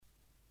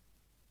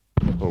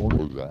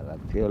proposal, a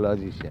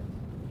theologian.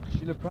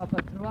 Srila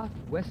Prabhupada, throughout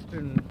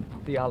Western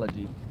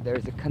theology, there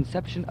is a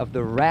conception of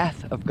the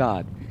wrath of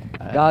God,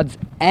 God's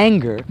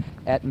anger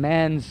at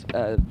man's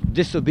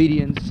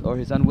disobedience or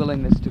his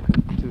unwillingness to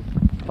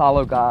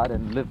follow God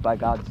and live by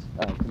God's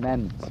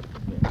commandments.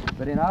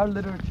 But in our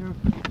literature,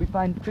 we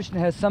find Krishna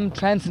has some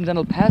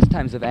transcendental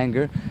pastimes of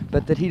anger,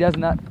 but that he does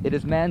not. It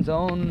is man's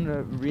own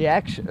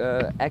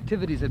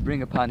activities that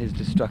bring upon his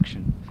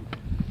destruction.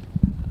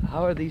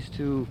 How are these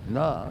two?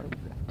 No,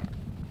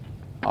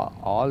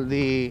 all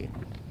the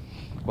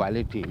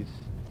qualities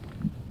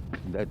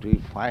that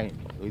we find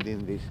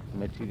within this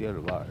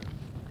material world,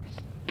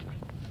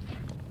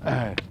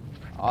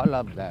 all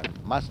of them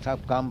must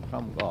have come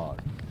from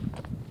God.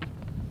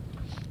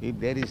 If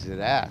there is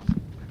wrath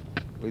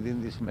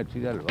within this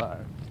material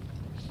world,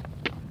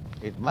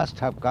 it must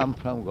have come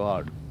from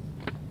God,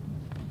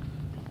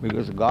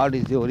 because God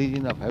is the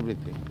origin of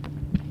everything.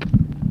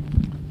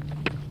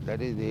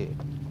 That is the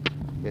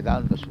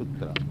Vedanta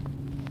Sutra.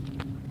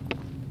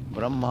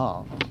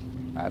 Brahma,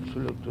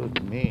 absolute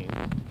truth, means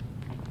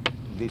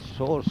the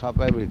source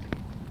of everything.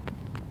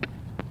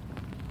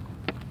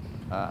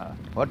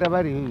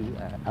 Whatever you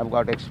have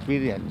got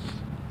experience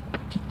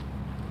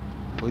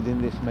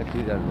within this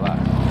material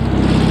world,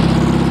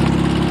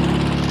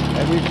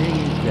 everything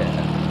is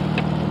there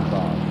in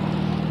God.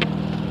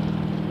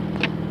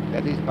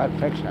 That is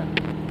perfection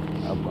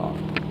of God.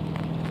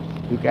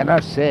 You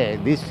cannot say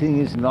this thing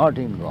is not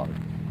in God.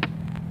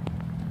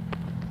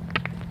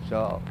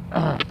 So,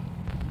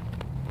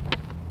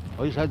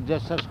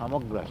 Vaishajyasya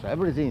samagrasa,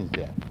 everything is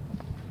there.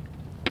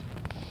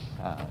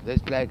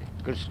 Just like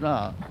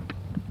Krishna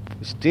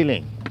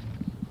stealing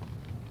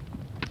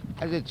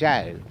as a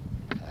child.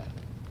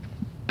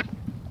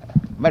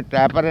 But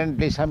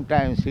apparently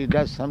sometimes he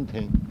does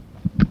something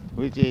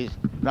which is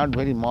not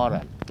very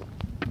moral.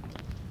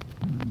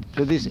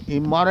 So this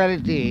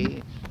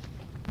immorality,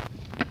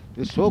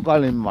 the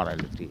so-called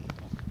immorality,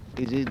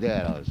 is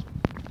there also.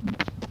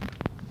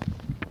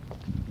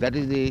 That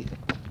is the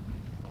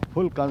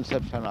full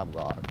conception of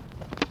God.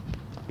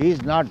 He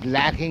is not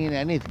lacking in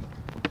anything.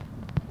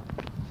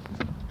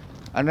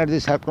 Under the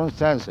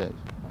circumstances,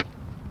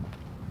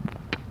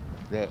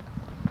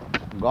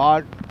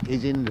 God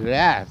is in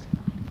wrath.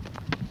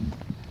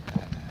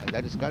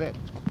 That is correct.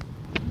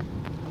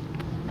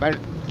 But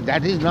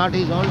that is not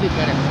his only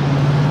character.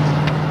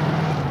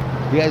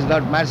 He has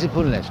got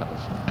mercifulness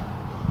also.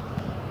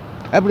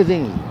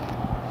 Everything is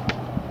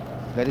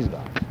there. That is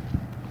God.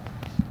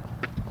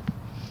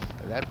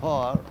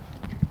 Therefore,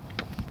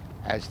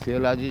 as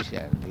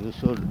theologian, you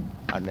should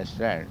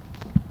understand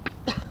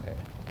the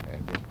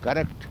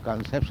correct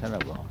conception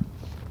of God.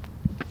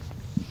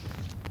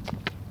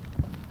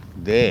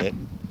 They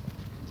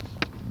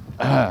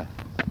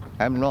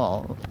have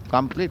no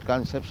complete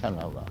conception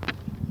of God.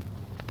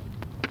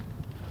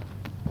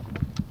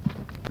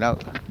 Now,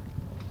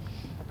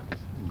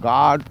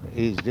 God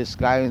is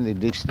described in the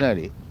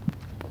dictionary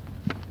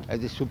as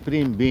the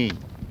supreme being,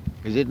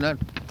 is it not?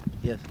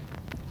 Yes.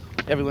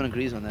 Everyone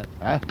agrees on that.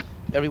 Huh?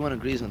 Everyone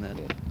agrees on that.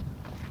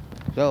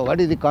 So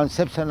what is the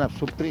conception of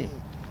supreme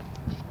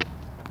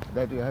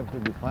that you have to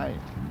define?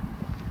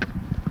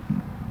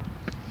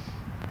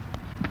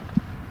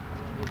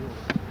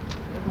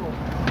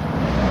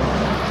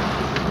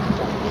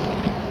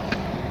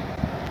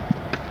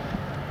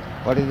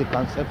 What is the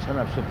conception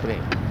of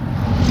supreme?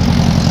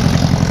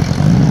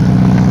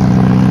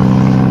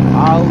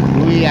 How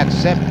do we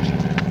accept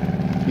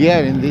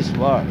here in this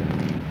world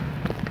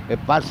a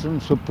person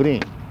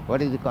supreme?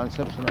 What is the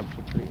conception of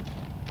supreme?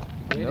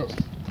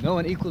 No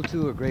one equal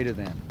to or greater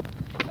than.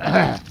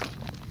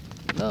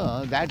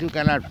 No, that you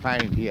cannot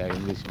find here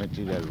in this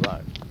material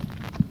world.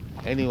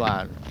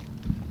 Anyone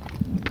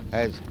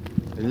has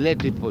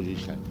relative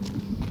position.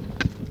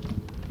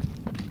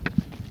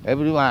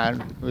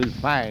 Everyone will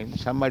find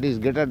somebody is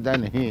greater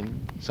than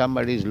him,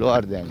 somebody is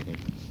lower than him.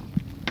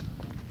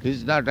 He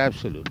is not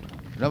absolute.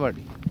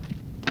 Nobody.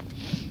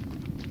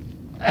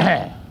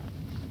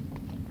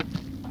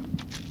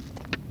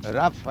 A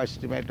rough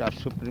estimate of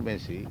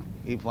supremacy,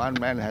 if one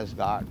man has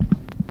got,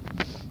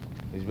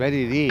 is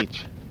very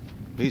rich,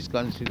 he is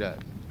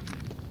considered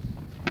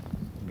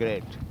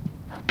great.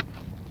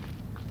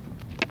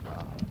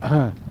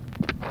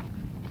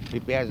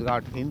 If he has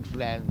got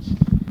influence,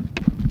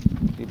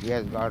 if he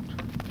has got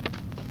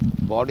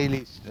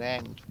bodily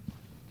strength,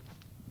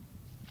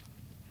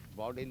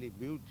 bodily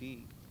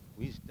beauty,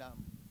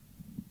 wisdom,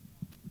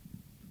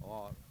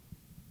 or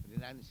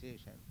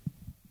renunciation,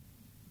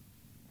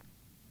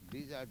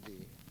 these are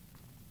the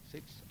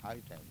 6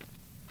 items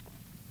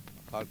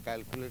for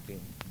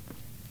calculating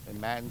a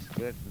man's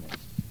greatness.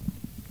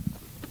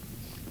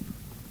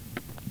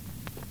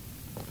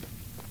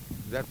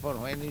 Therefore,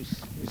 when you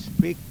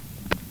speak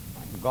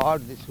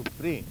God the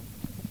Supreme,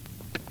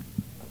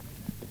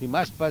 he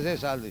must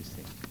possess all these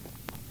things.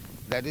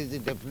 That is the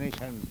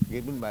definition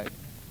given by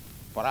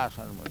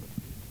Parasara Muni.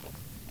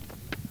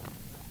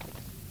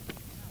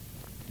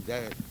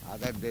 The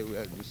other day we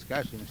were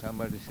discussing,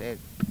 somebody said,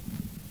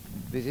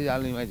 this is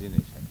all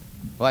imagination.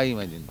 Why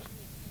imagination?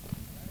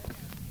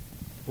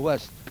 Who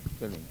was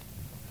telling?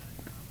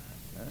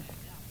 Huh?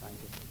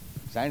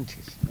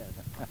 Scientists.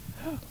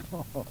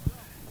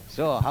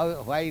 So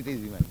why it is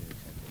imagination?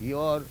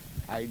 Your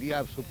idea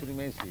of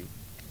supremacy,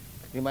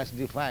 you must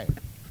define.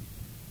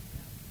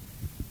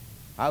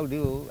 How do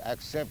you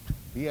accept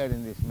here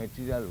in this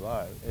material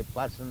world a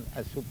person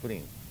as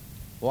supreme?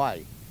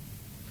 Why?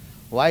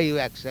 Why you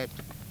accept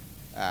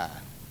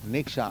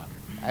Nixon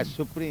as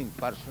supreme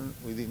person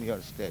within your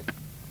state?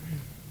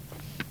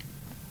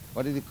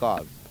 What is the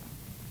cause?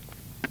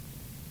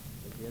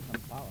 He has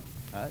some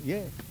power.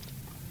 Yeah.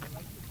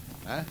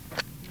 Huh?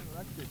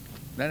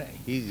 No,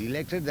 he is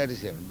elected, that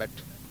is him, but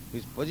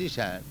his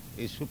position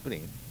is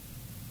supreme.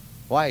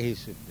 Why he is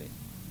supreme?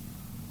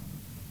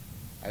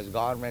 As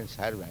government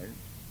servant,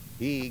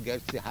 he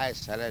gets the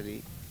highest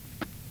salary,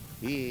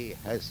 he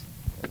has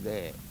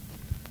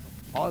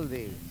all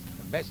the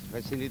best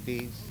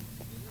facilities,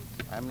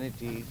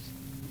 amenities,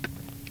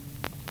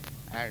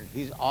 and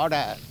his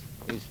order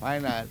is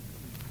final.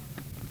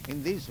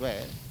 In this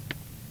way,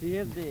 He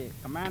has the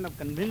command of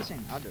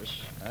convincing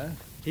others. huh?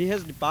 He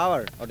has the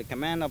power or the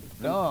command of...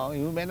 No,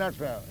 you may not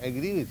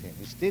agree with him.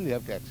 Still you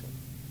have to accept.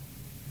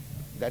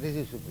 That is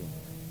his supreme.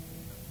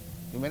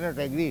 You may not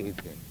agree with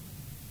him.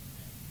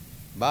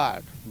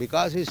 But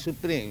because he is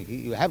supreme,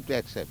 you have to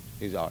accept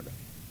his order.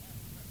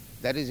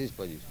 That is his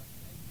position.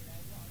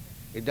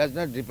 It does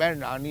not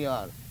depend on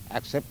your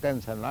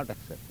acceptance or not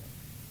acceptance.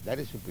 That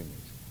is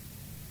supremacy.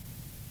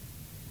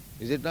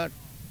 Is it not?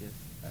 Yes.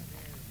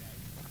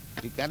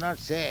 You cannot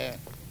say,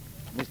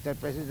 Mr.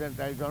 President,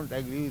 I don't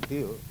agree with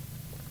you,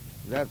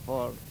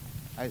 therefore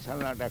I shall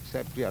not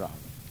accept your order.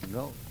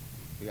 No,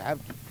 you have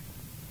to.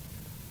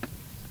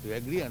 You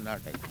agree or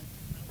not agree.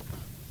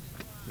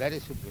 That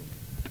is supreme.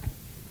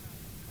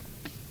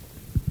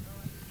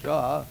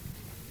 So,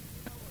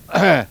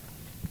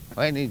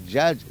 when you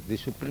judge the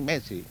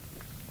supremacy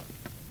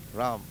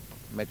from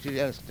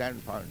material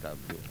standpoint of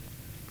view,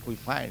 we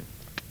find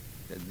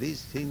that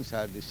these things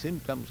are the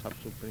symptoms of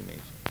supremacy.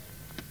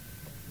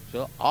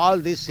 So all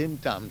these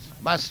symptoms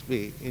must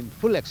be in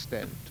full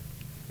extent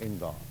in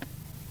God.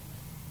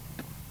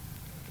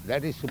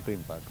 That is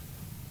supreme person.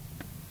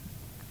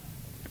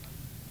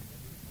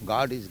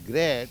 God is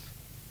great.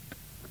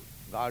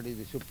 God is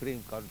the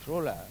supreme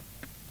controller.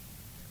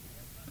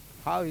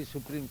 How is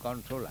supreme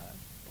controller?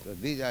 So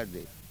these are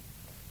the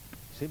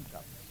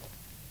symptoms.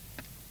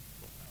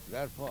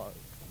 Therefore,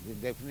 the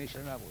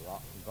definition of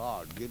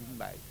God given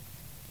by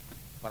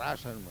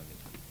Parasar Muni,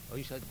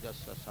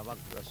 Aisajyasya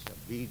samagrasya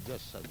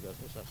bijasya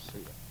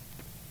jasasya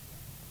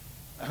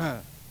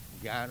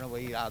jnana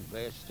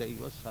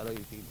vairagrayasya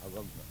sarayati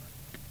bhavagna.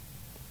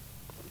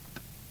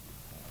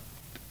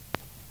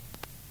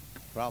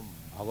 From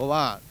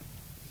Bhagavan,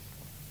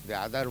 the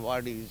other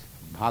word is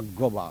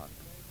Bhagavan.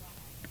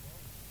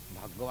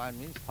 Bhagavan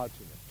means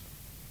fortunate.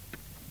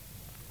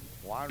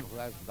 One who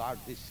has got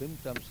the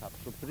symptoms of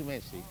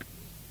supremacy,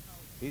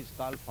 he is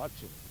called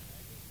fortunate.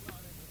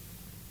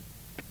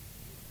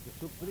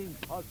 The supreme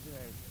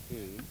fortunate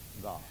is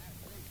God.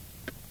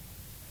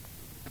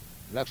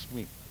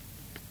 Lakshmi.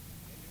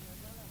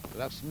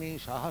 Lakshmi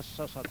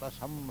sahasra sata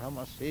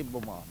sambrama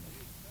sebhama.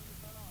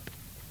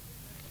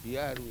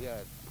 Here we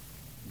are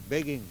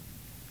begging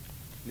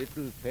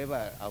little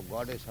favor of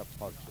goddess of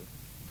fortune.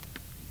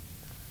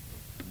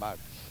 But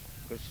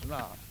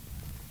Krishna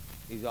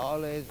is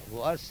always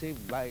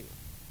worshipped by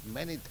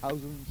many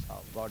thousands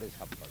of goddess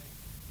of fortune.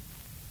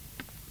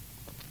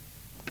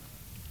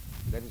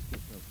 That is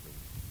Krishna's place.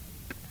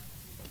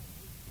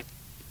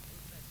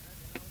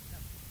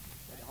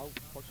 How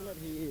fortunate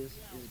he is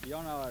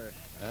beyond our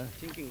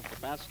thinking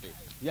capacity.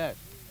 Yes,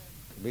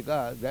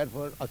 because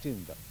therefore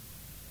Achinta.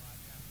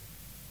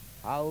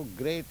 How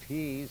great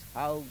he is,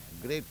 how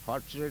great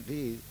fortunate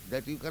he is,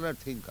 that you cannot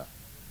think of.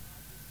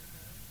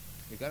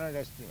 You cannot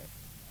estimate.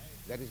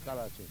 That is called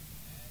Achinta.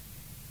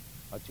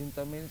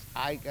 Achinta means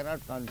I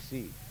cannot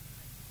conceive.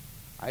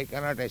 I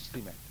cannot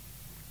estimate.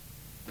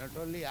 Not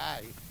only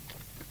I,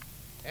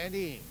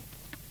 any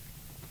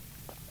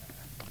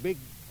big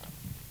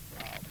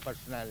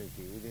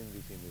personality within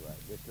this universe,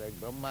 just like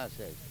Brahma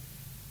says,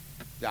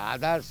 the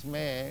others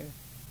may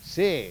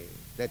say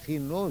that he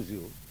knows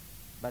you,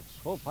 but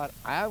so far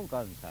I am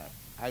concerned,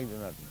 I do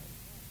not know.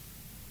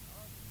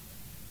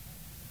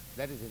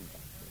 That is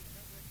important.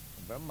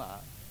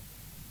 Brahma,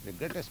 the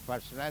greatest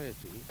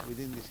personality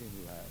within this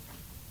universe,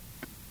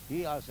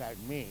 he also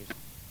admits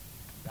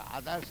the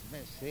others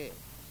may say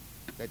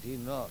that he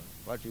knows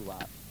what you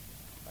are,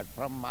 but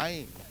from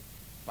my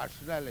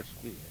personal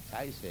experience,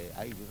 I say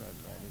I do not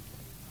know anything.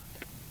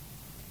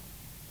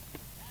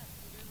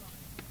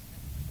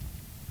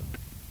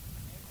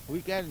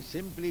 We can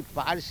simply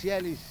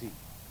partially see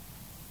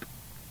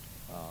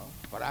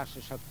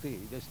Parasar Shakti,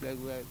 just like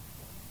we are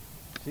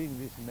seeing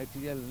this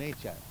material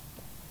nature,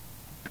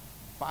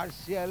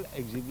 partial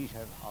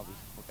exhibition of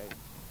its potential.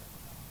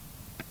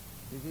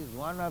 This is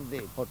one of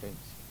the potency.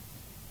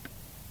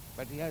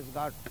 But he has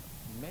got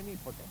many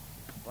potencies.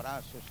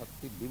 Parasar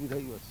Shakti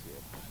Vividhayasya.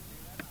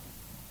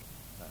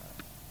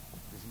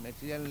 This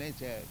material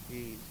nature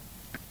is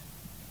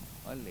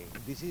only.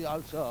 This is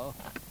also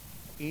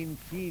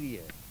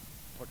inferior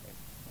potency.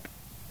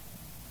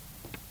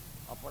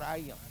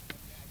 Aparayam,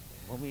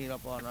 bhumi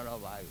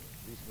vayu.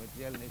 This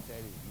material nature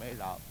is made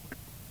of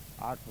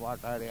earth,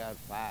 water, air,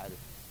 fire,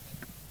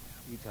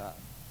 ether,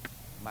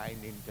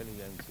 mind,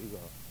 intelligence, ego.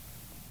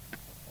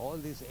 All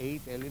these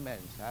 8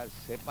 elements are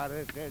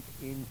separated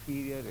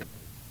inferior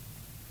energy.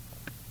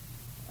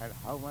 And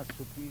how much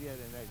superior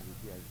energy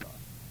he has got.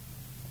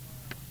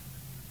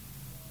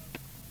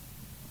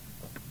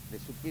 The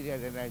superior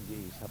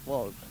energy is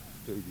opposed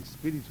to the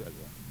spiritual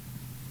one,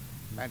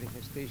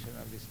 manifestation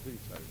of the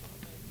spiritual one.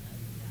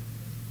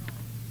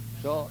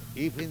 So,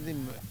 if in the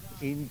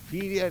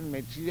inferior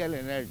material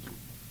energy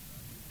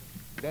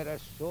there are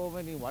so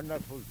many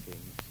wonderful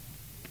things,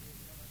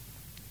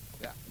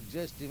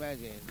 just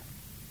imagine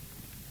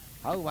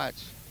how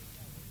much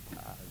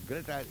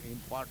greater,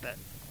 important,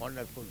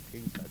 wonderful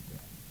things are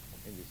there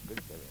in the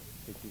spiritual world,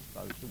 which is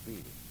called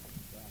superior.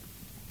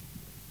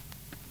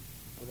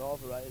 With all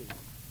variety.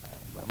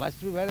 There must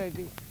be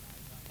variety.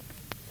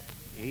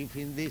 If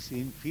in this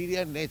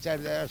inferior nature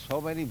there are so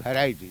many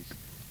varieties,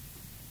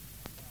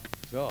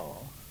 so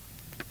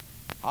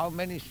how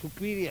many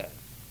superior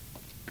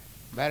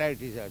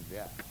varieties are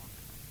there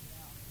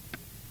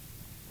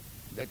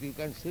that you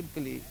can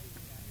simply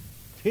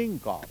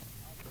think of?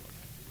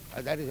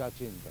 That is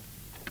Achinta.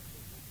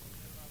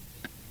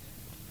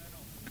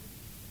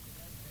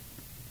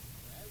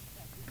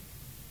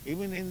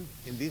 Even in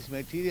this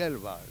material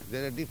world,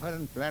 there are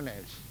different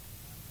planets.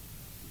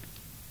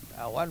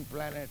 One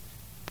planet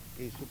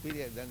is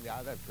superior than the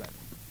other planet.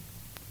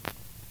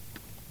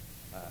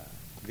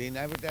 The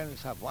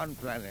inhabitants of one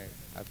planet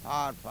are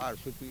far, far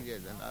superior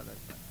than other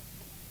planets.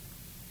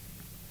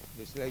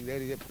 Just like there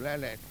is a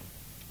planet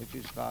which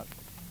is called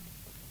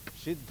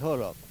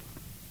Siddholok.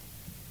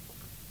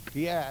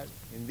 Here,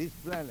 in this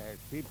planet,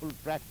 people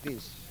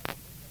practice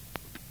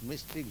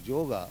mystic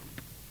yoga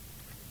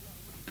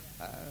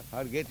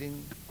for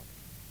getting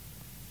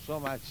so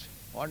much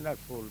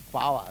wonderful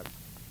power.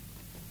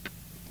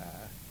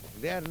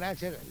 There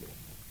naturally.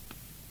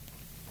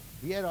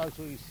 Here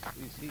also you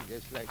see,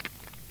 just like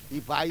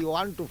if I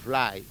want to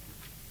fly,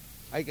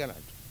 I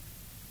cannot.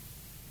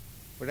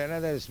 But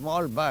another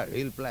small bird,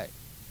 he'll fly.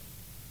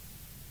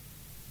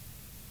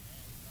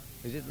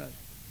 Is it not?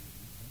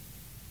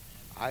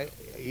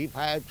 If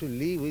I have to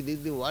live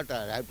within the water,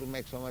 I have to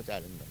make so much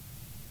arrangement.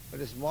 But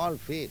a small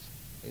fish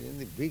is in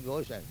the big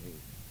ocean, he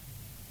is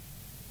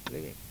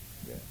living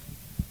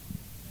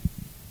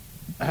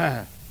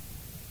there.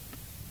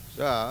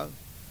 So,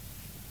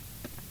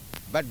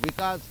 but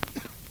because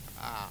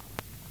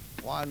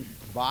one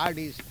bird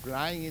is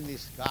flying in the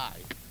sky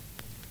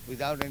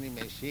without any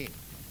machine,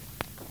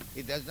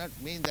 it does not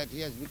mean that he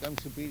has become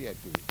superior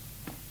to it.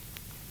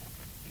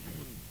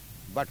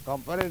 But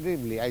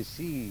comparatively, I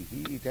see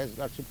it has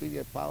got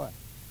superior power.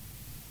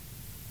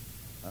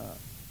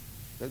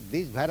 So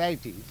these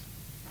varieties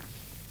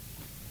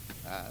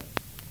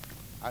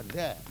are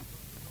there.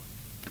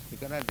 You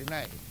cannot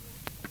deny it.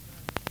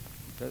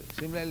 So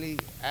similarly,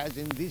 as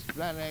in this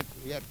planet,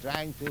 we are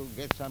trying to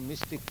get some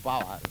mystic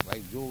power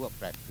by yoga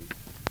practice.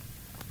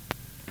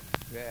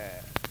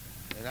 Where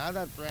in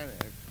other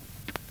planets,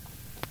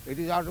 it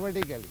is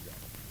automatically there.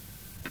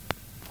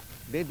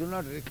 They do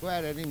not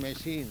require any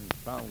machine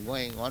from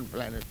going one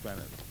planet to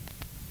another.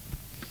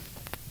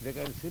 They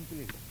can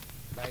simply,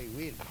 by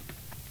will,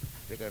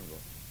 they can go.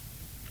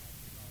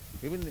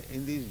 Even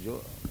in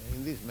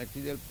this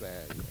material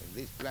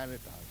this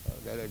planet also,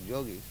 there are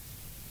yogis.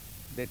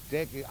 They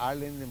take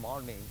early in the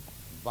morning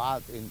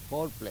bath in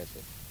 4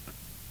 places.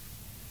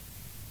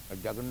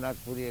 At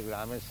Jagannath Puri,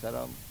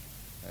 Rameswaram,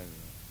 and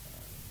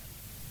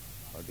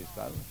what is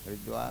called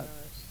Haridwar,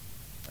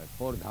 and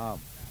 4 Dham,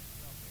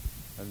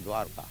 and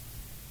Dwarka.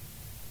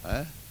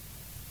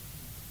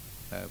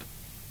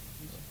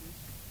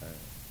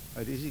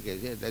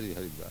 Rishikesh, yeah, that is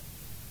Haridwar.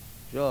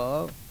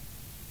 So,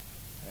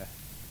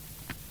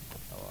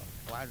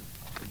 one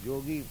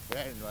yogi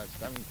friend was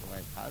coming to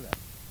my father.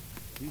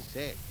 He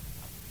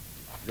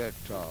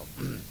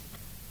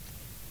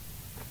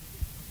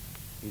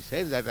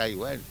said that I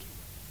went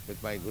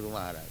with my Guru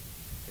Maharaj.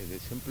 They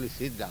simply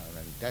sit down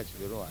and touch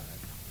Guru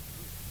Maharaj.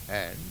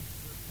 And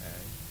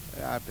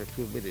after a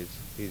few minutes,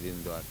 he is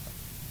in Dwarka.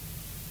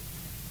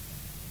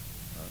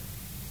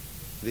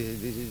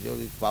 This is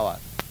yogi's power.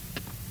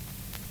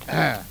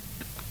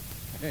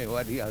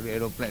 What the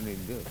aeroplane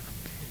will do.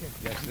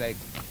 Just like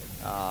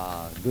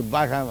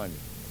Durvasha Muni.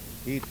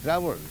 He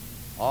traveled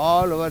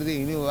all over the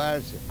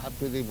universe up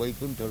to the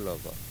Vaikuntha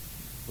Loka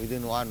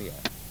within 1 year.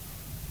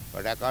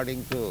 But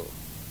according to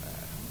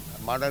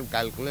modern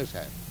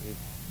calculation,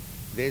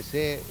 they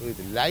say with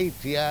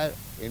light year,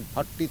 in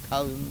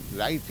 40,000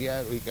 light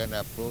year, we can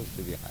approach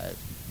to the highest.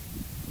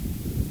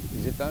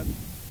 Is it not?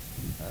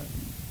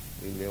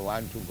 If they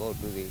want to go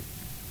to the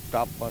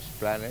topmost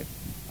planet,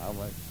 how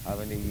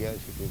many years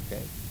it will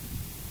take?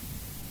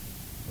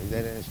 Is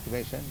there an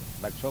estimation?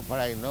 But so far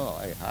I know,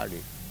 I heard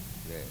it,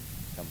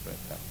 some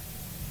person.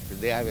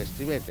 They have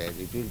estimated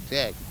it will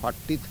take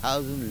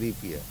 40,000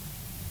 leap years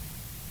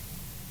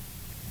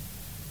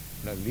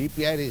No, leap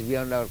year is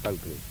beyond our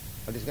calculation.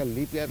 What is called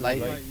leap year?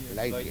 Light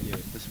Light year. year.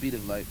 The speed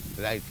of light.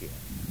 Light year.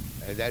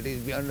 That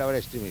is beyond our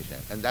estimation.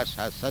 And that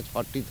has such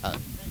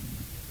 40,000.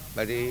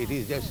 But it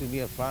is just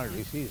near front.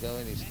 You see so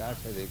many stars,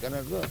 they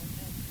cannot go.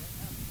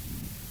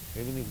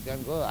 Even if you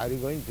can go, are you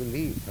going to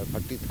leave for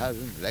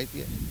 40,000 light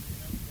years?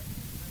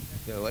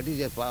 So what is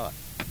your power?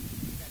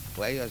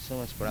 Why you are so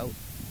much proud?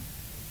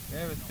 They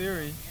have a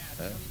theory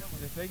Huh?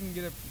 that if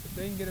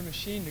they can get a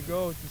machine to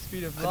go with the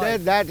speed of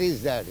light, That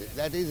is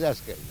a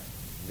skill.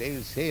 They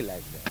will say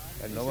like that.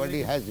 And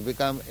nobody has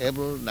become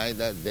able,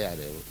 neither they are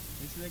able.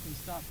 they say they can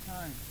stop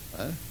time.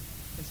 Huh?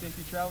 They say if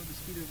you travel at the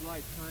speed of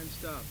light, time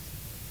stops.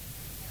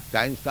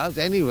 Time stops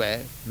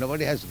anywhere.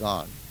 Nobody has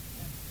gone.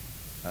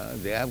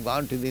 They have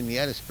gone to the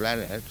nearest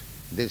planet.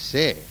 They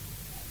say,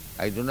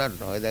 I do not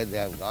know whether they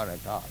have gone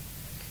at all.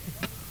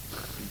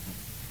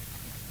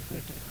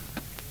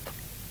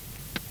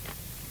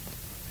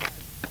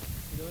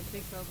 You don't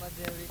think Prabhupada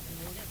they have reached the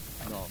moon?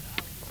 No.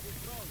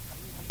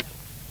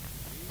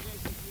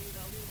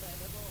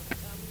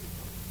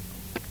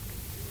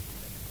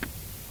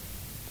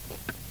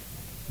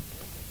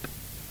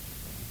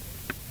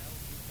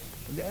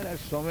 There are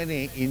so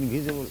many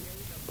invisible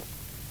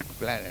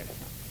planets.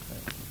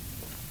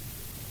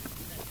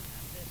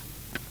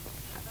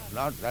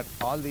 Not that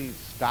all the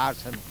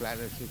stars and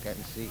planets you can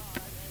see.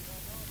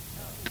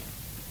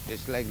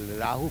 It's like the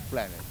Rahu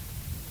planet.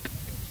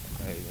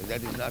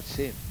 That is not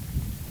seen.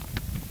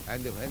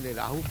 And when the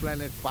Rahu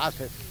planet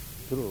passes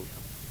through,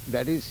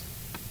 that is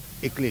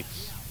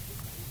eclipse.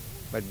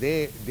 But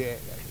they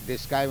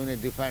describe in a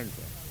different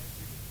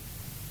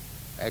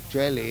way.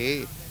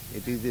 Actually,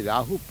 it is the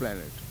Rahu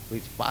planet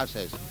which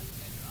passes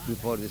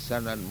before the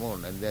sun and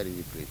moon, and there is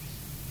eclipse.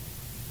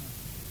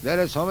 There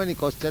are so many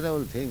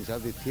questionable things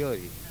of the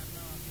theory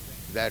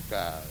that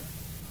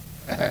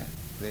the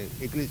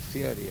eclipse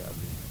theory of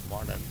the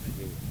modern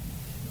view,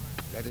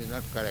 that is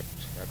not correct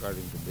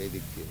according to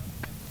Vedic theory.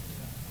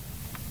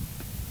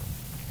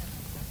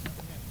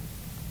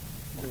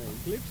 The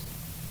eclipse,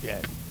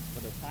 Yes.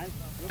 but the science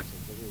proves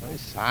it. Does it?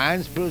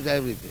 Science proves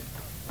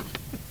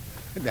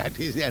everything. That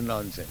is their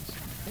nonsense.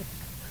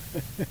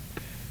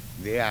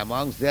 They,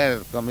 amongst their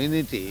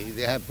community,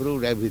 they have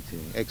proved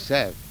everything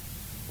except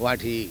what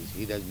he is,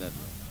 he does not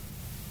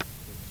know.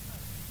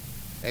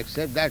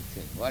 Except that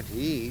thing, what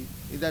he is,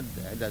 he does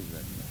not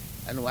know.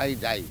 And why he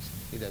dies,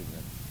 he does not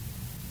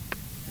know.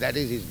 That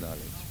is his knowledge.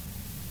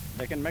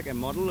 They can make a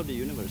model of the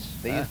universe.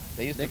 Huh?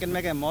 They can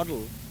make a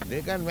model.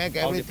 They can make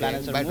All the everything,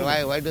 planets are but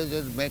moving. why does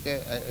it make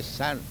a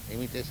sun,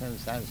 imitation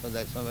sun, so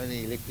that so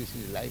many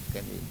electricity light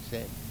can be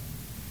same?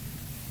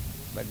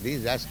 But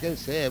these rascals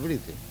say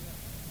everything,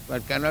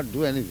 but cannot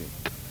do anything.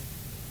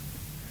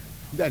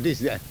 That is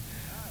their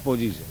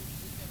position.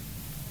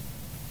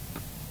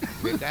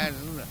 They can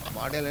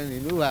model an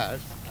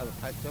universe, or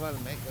first of all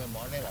make a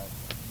model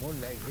of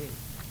moon like this,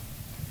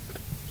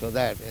 so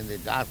that in the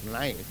dark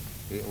night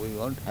we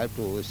won't have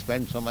to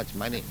spend so much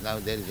money. Now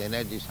there is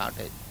energy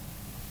shortage.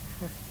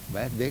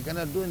 But they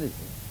cannot do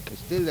anything.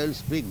 Still they will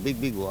speak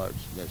big words,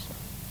 that's all.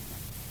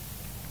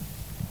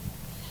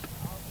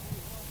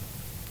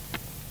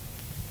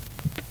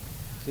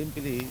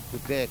 Simply to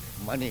take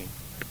money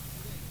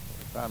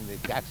from the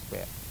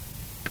taxpayer.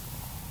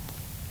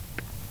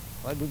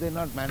 Why do they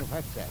not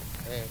manufacture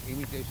an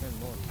imitation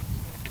moon?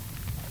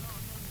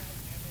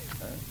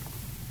 Huh?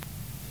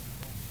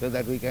 So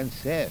that we can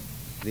save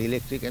the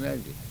electric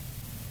energy.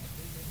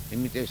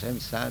 Imitation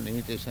sun,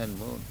 imitation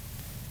moon.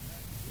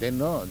 They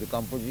know the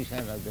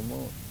composition of the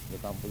moon, the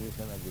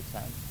composition of the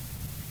sun.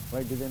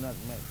 Why do they not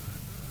make?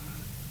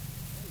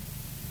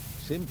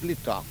 Simply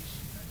talks.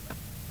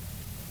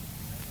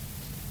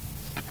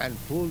 And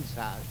fools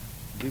are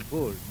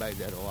befooled by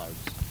their words.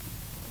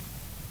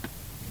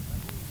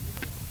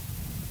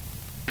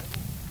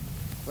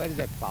 Where is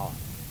that power?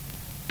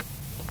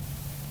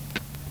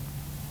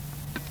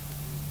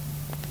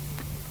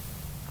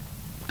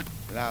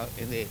 Now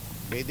in the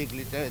Vedic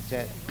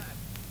literature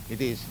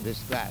it is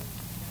described.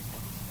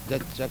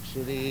 Jat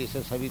chakshuri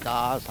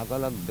savita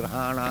sakala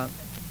grahana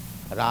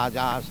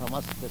raja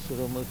samasta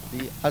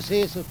surumurti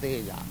asesa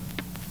teja.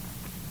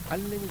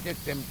 Unlimited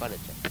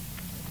temperature.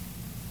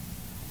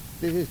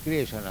 This is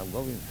creation of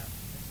Govinda.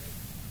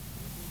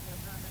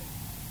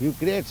 You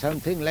create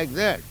something like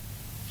that,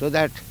 so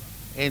that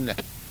in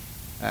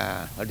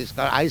what is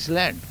called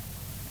Iceland,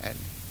 and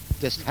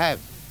just have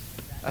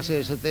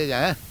Asesa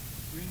Teja,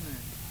 Greenland.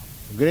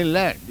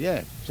 Greenland,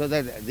 yes, so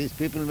that these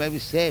people may be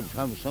saved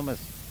from so much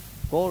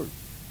cold.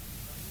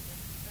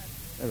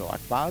 And what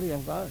power you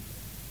have got?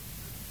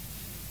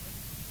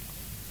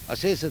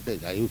 Asesa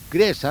Teja, you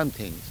create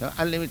something, so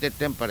unlimited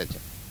temperature.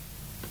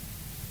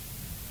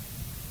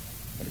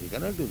 But we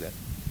cannot do that.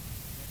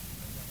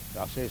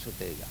 Asesa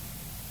Teja,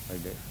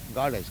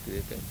 God has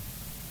created.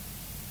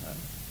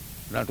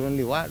 Not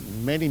only one,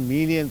 many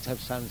millions of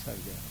suns are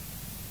there.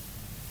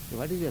 So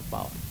what is your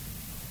power?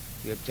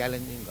 You are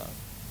challenging God.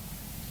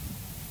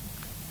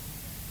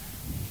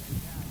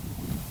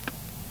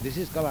 This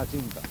is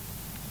Kalachinta.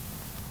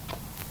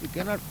 You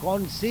cannot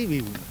conceive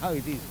even how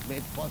it is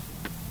made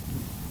possible.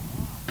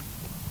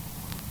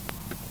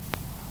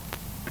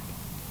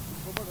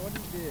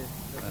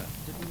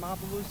 Chaitanya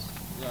Mahaprabhu's,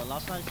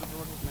 last night Chaitanya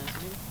was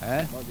mentioning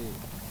Eh? about the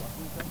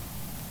Vakuta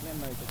explained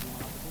by Chaitanya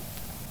Mahaprabhu.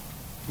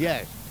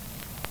 Yes.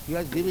 He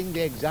was giving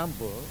the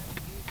example,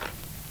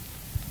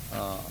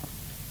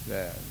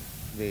 the,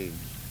 the,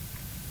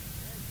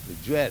 the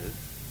jewel,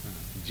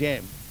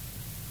 gem,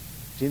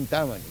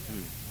 Chintamani.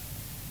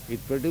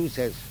 It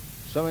produces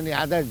so many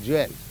other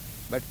jewels,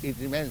 but it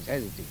remains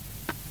as it is.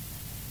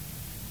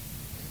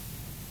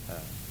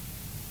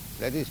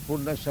 That is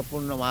Purnasya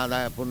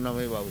Purnamadaya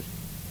Purnameva Vishnu.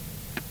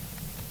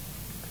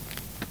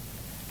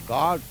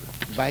 God,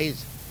 by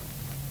his,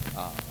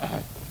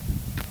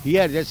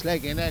 here just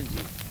like energy,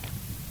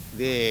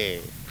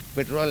 the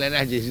petrol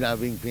energy is now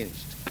being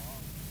finished.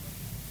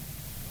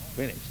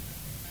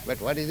 But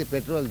what is the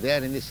petrol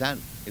there in the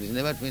sun? It is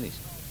never finished.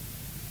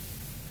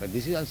 But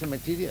this is also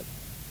material.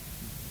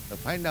 So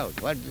find out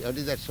what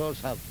is the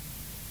source of.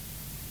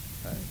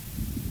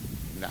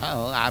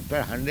 Now, after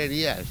 100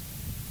 years,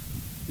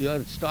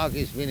 your stock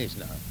is finished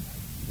now.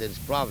 There is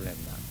problem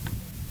now,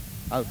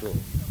 how to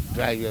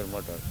drive your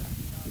motor car.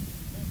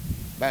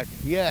 But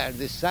here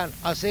the sun,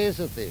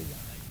 asesa teja.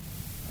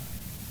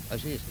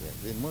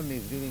 Asesa, the moon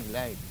is giving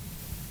light.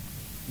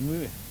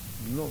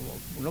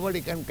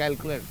 Nobody can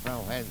calculate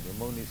from when the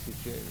moon is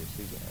situated,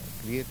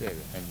 created,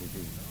 and it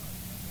is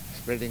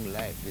spreading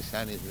light. The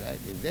sun is light,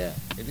 it is there.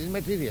 It is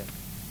material.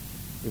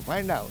 You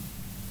find out.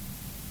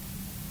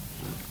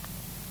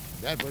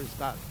 Therefore it's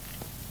called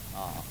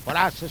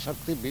Parasya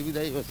Shakti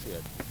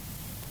Vividhaivasya.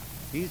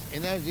 His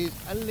energy is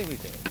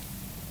unlimited.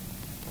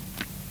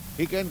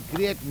 He can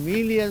create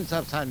millions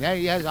of suns.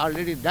 He has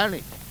already done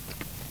it.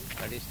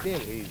 But still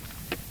he is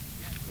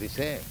the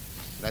same.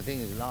 Nothing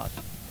is lost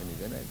in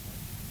his energy.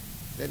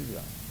 That is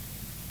God.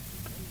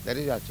 That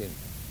is our Chinta,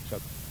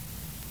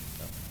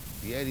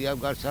 Shakti. Here you have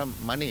got some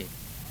money,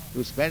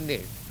 you spend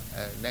it,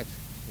 next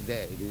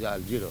day it is all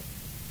zero.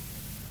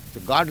 So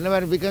God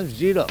never becomes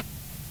zero.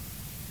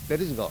 That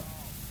is God.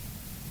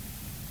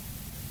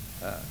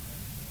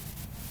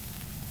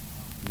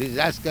 These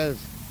rascals,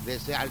 they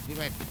say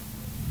ultimate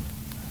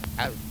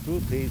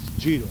truth is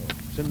zero,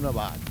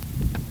 Sunnavad.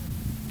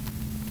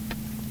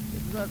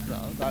 It's not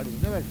wrong, God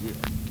is never zero.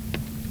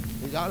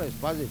 He is always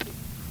positive.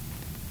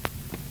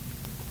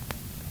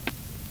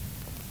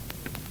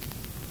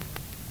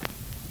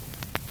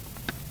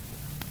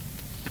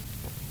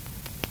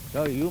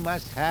 So you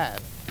must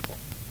have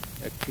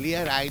a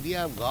clear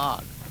idea of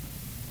God,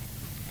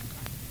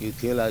 you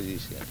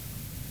theologians.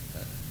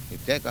 You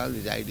take all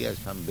these ideas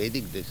from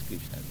Vedic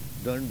description.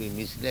 Don't be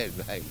misled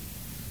by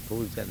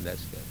fools and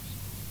rascals.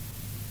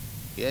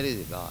 Here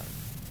is God,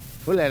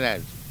 full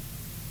energy.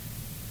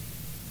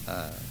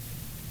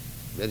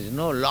 There is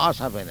no loss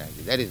of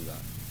energy, that is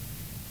God.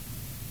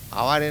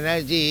 Our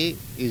energy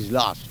is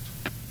lost.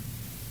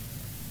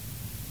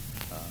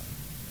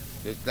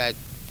 It's like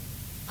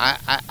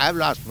I've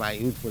lost my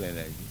youthful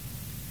energy.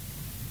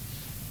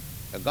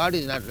 God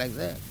is not like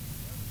that.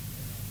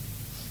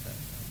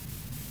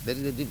 There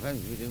is a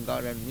difference between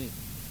God and me.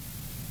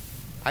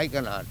 I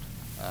cannot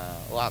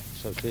walk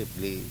so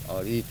swiftly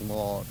or eat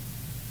more,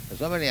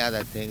 so many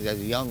other things as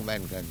a young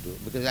man can do,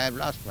 because I have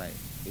lost my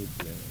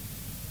youthful energy.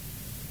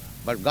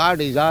 But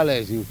God is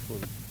always youthful.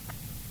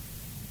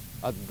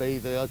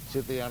 Advaita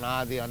Achyuti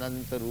Anadi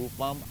Ananta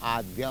Rupam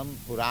Adyam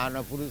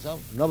Purana Purusam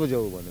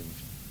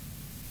Navajauvanancha.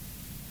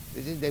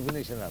 This is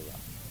definition of God.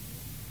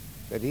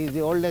 That he is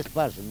the oldest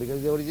person,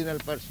 because the original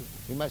person,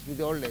 he must be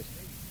the oldest.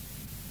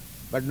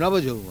 But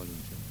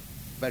Navajauvanancha.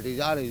 But he is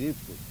always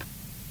youthful.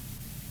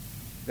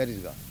 That is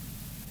God.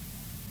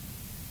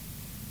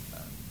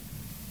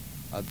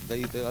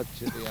 Advaita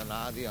Achyuti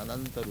Anadi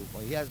Ananta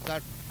Rupam. He has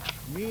got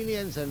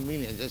millions and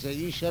millions. They say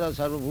Ishvara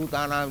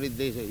Sarvabhutanam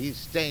Riddhesha. He is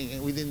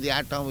staying within the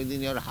atom,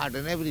 within your heart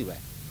and everywhere.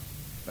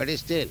 But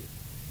still,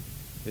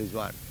 he is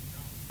one.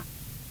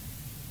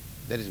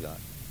 That is God.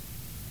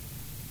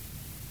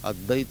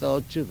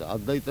 Advaita Achyuta.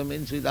 Advaita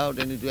means without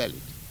any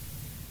duality.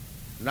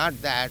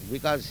 Not that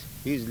because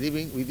he is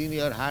living within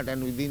your heart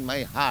and within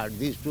my heart,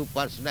 these two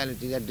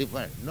personalities are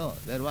different. No,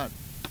 they are one.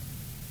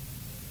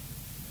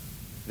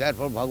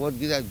 Therefore Bhagavad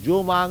Gita,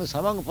 Jo Mang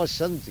Samang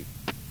Pasyanti.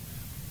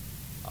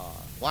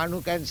 One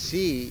who can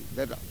see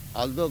that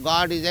although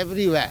God is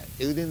everywhere,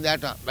 within the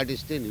atom, but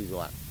still he is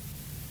one.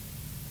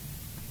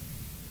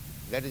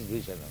 That is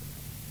vision of God.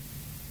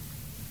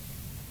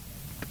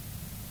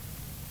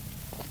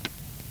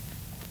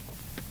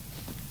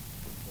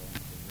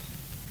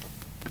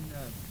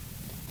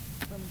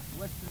 Some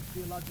Western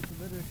theological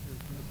literature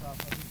from the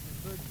Prabhupada is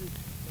referred to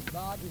that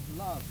God is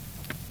love.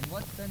 In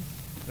what sense?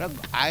 Look,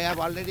 I have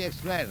already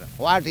explained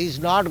what is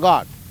not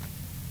God.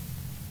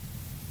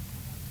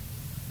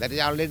 That is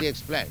already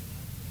explained.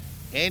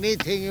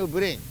 Anything you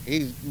bring,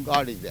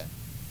 God is there.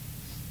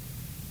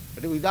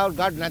 But without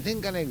God,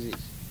 nothing can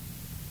exist.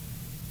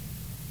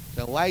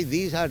 So why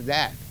these are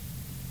that?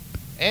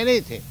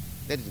 Anything,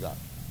 that is God.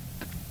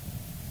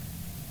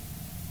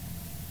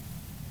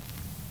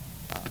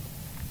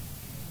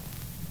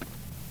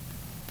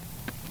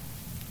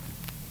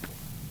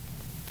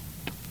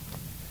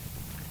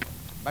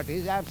 But he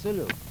is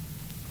absolute.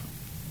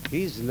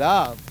 his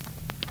love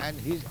and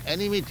his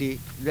enmity,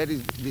 that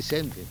is the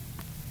same thing.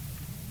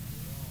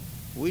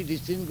 We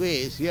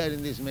distinguish here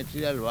in this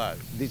material world.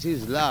 This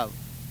is love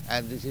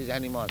and this is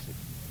animosity.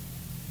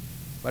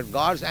 But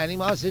God's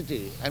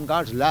animosity and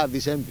God's love, the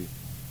same thing.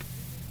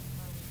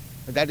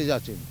 That is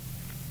Achintya.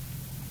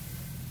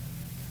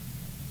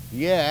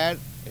 Here,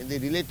 in the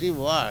relative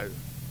world,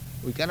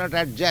 we cannot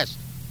adjust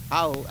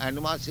how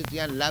animosity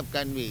and love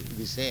can be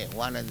the same,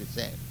 one and the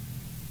same.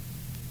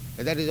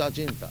 And that is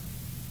Achintya,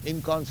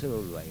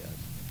 inconceivable by us.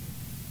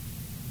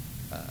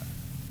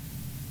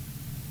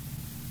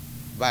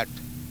 But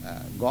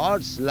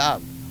God's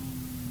love,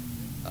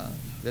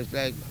 just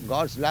like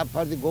God's love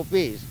for the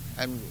gopis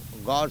and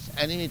God's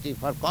enmity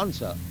for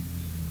Kansa,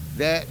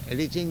 they are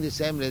reaching the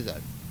same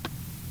result.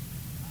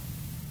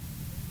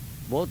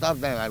 Both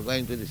of them are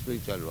going to the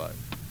spiritual world.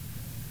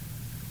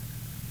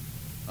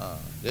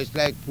 Just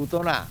like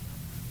Putana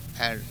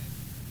and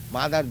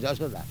Mother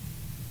Jasoda.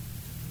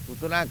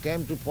 Putana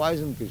came to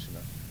poison Krishna.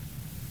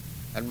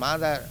 And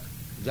Mother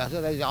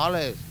Jasoda is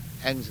always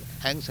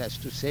anxious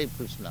to save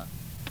Krishna,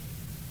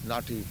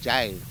 not his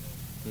child.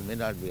 He may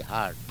not be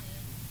hurt.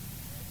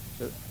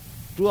 So,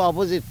 two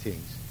opposite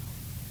things.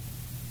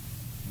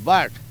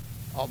 But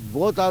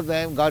both of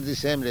them got the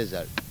same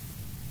result.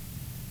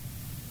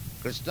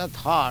 Krishna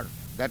thought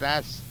that I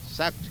have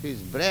sucked his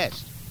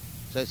breast,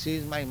 so she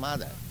is my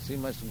mother. She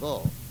must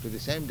go to the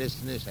same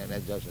destination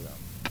as Jashoda.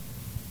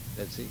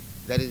 That's it.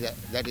 That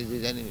is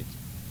his enmity.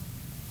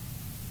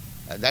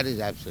 That is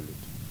absolute.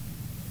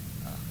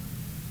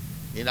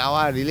 In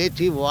our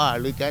relative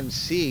world, we can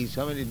see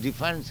so many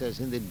differences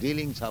in the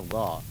dealings of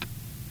God.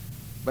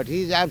 But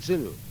he is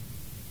absolute.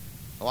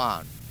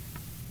 One.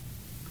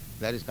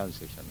 That is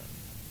conceptual.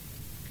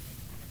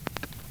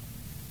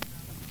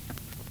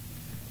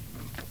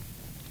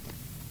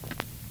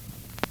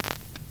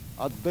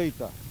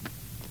 Advaita.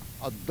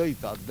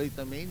 Advaita.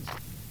 Advaita means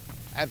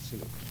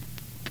absolute.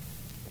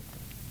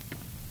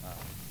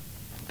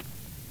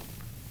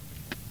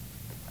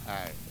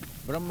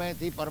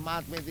 Brahmeti,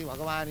 Paramatmeti,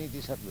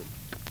 Bhagavaniti, Sattvit.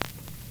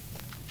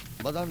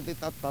 Vadanti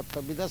tat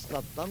tattva vidas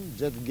tattam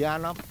jad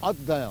jnanam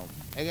advayam.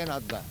 Again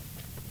advayam.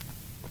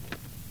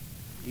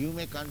 You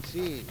may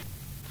conceive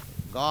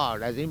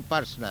God as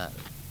impersonal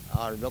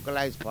or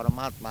localized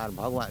Paramatma or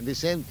Bhagavan, the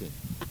same thing.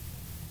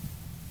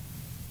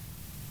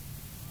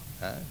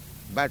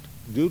 But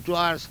due to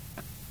our,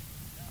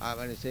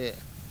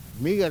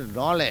 meager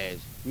knowledge,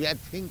 we are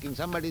thinking,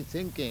 somebody is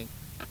thinking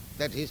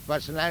that his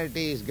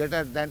personality is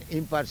greater than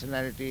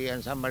impersonality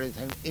and somebody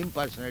thinks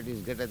impersonality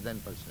is greater than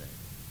personality.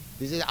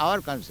 This is our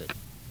concept.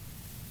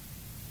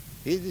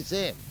 He is the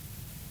same.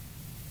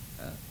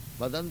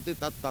 Vadanti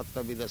tat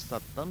tattva vidas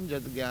tattam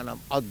jad jnanam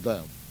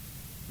advayam.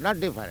 Not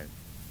different.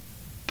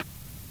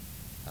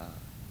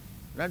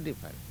 Not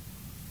different.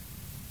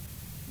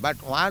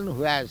 But one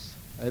who has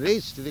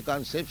reached the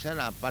conception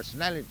of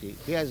personality,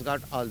 he has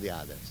got all the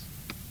others.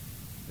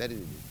 That is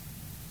it.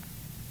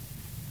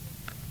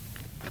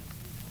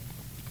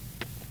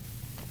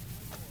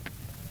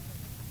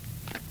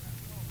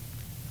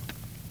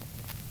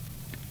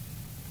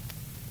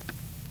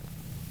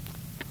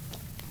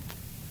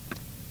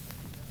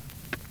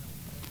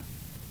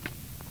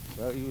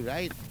 So you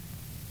write,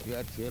 you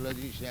are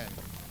theologian,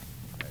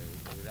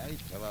 you write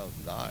about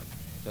God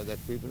so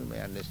that people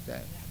may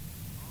understand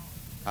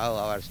how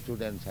our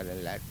students are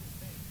enlightened.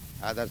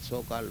 Other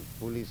so-called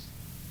foolish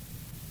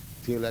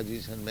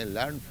theologians may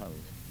learn from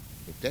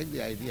it. You take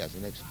the ideas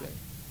and explain.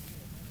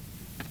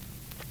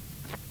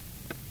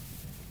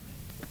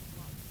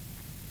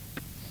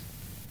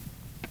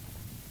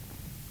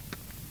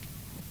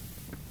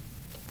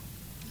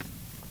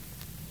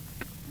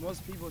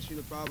 Most people,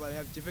 Srila Prabhupada,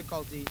 have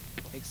difficulty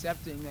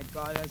accepting that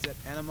God has that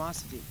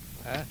animosity.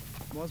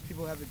 Most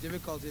people have a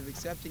difficulty of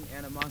accepting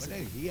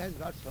animosity. But he has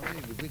got so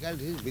many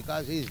difficulties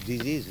because he is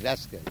diseased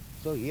rascal.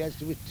 So he has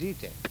to be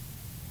treated.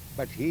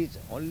 But his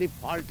only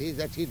fault is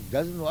that he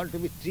doesn't want to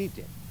be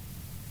treated.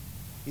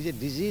 He's a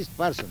diseased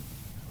person,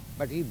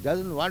 but he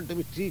doesn't want to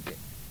be treated.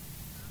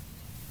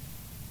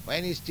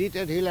 When he's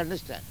treated, he'll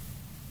understand.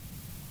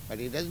 But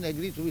he doesn't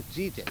agree to be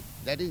treated.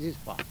 That is his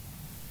fault.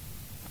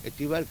 A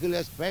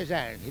tuberculous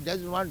patient, he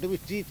doesn't want to be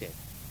treated.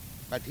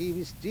 But if he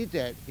is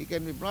treated, he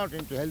can be brought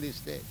into healthy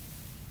state.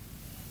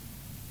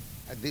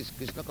 And this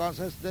Krishna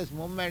consciousness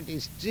movement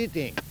is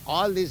treating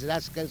all these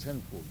rascals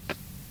and fools.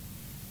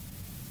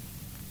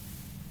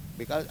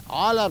 Because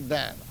all of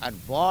them are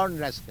born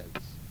rascals.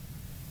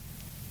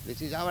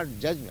 This is our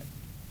judgment,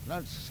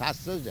 not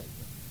Shastra's judgment.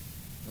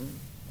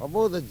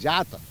 About the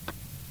jata.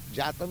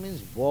 Jata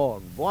means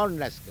born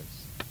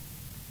rascals.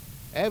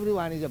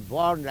 Everyone is a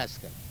born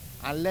rascal,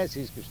 unless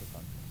he is Krishna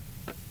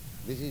conscious.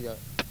 This is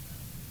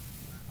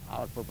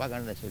our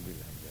propaganda should be like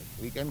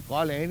that. We can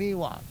call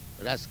anyone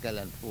rascal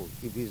and fool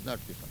if he is not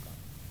Krishna conscious.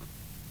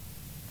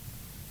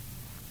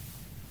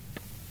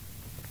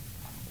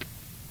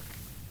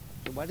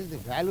 So what is the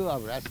value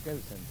of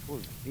rascals and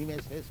fools? He may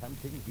say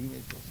something, he may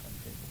say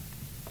something.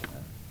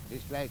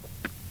 It's like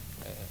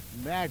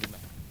a madman.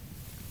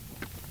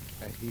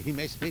 He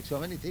may speak so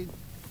many things.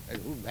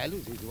 and who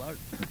values his word.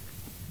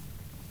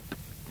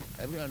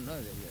 Everyone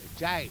knows a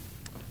child.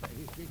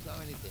 He speaks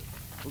of anything.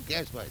 Who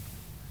cares for it?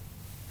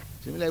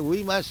 Similarly,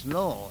 we must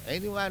know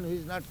anyone who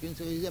is not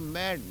concerned is a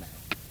madman.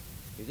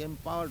 He is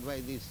empowered by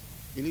this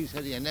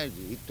illusory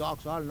energy. He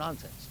talks all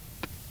nonsense.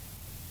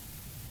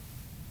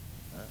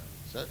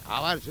 So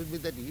ours should be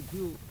that if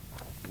you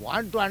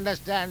want to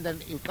understand, then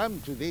you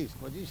come to this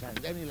position,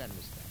 then you'll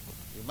understand.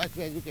 You must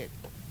be educated.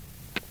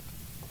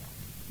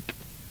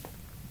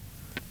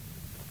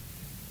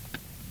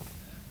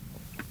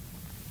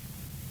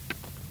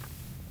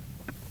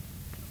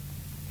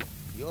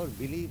 Your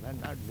belief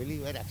and not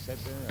belief are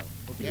accepted.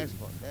 Who cares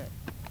for that?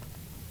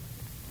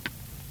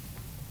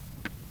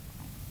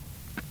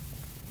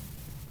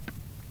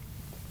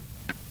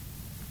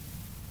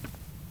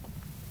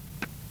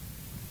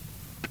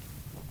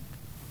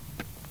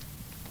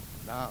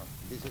 Now,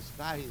 this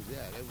sky is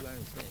there, everyone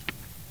is saying.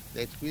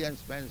 The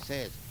experienced man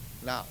says,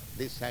 now,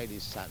 this side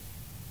is sun.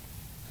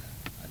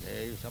 And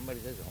if somebody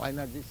says, why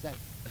not this side?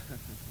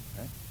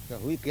 Huh? So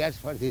who cares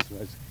for this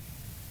verse?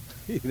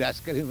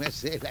 Rascal may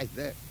say like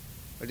that.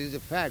 But it is a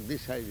fact,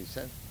 this side is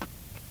sun.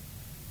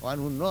 One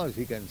who knows,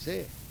 he can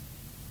say.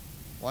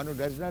 One who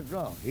does not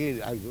know,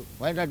 he argues,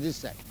 why not this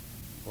side?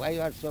 Why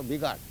you are so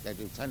bigot that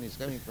the sun is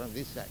coming from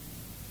this side?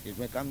 It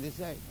may come this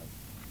side.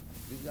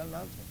 This is all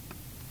nonsense.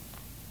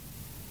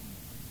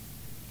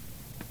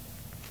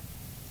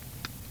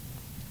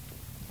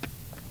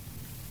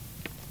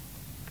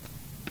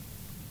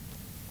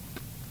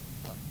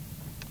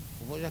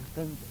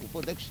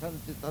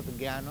 Upadekṣanti tat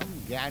jnanam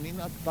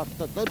jnanina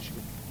tattvadarshi.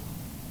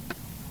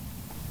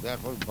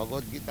 Therefore,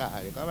 Bhagavad Gita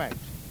has a comment.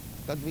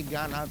 Tad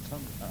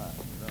vijnanatham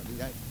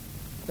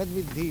tad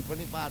vidhi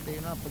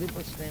panipatena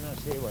paripasnena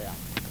sevaya.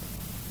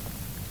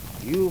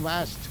 You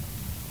must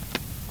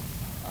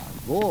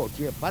go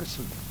to a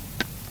person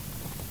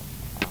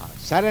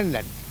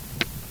surrendered,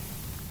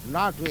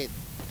 not with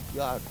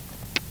your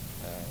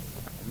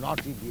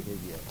naughty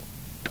behavior.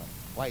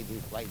 Why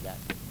this, why that?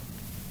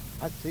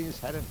 First thing is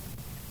surrender.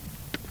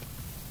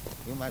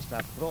 You must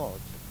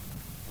approach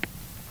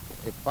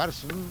a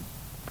person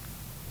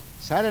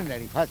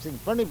surrendering, first in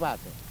pranipata.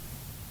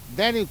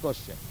 Then you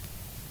question.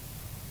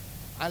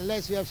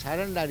 Unless you have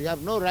surrendered, you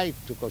have no right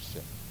to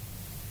question.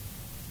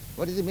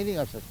 What is the meaning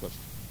of such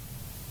question?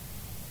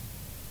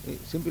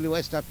 Simply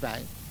waste of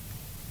time.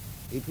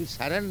 If you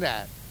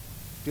surrender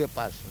to a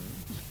person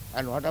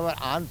and whatever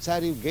answer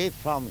you get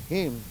from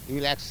him, you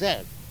will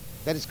accept,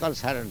 that is called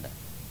surrender.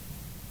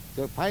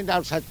 So find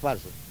out such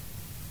person,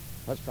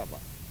 first of all.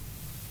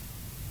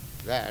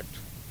 That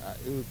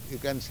you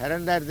can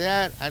surrender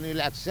there and you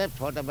will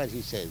accept whatever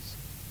he says.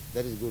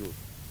 That is Guru.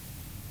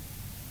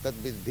 Tad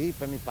vidhi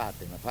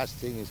pranipatena. First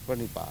thing is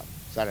pranipat,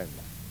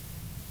 surrender.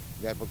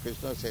 Therefore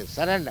Krishna says,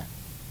 surrender.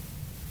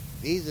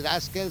 These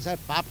rascals are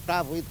puffed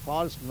up with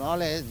false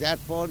knowledge,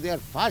 therefore their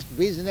first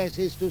business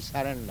is to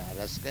surrender.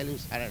 Rascal, you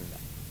surrender.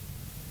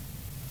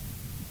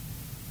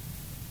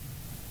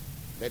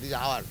 That is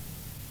our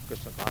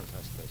Krishna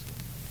consciousness.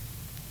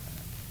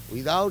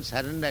 Without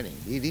surrendering,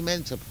 he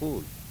remains a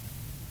fool.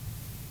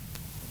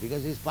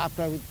 Because he is puffed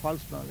up with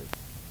false knowledge.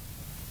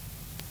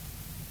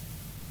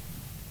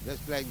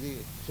 Just like the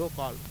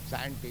so-called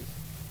scientists,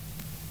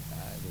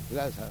 the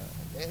philosophers,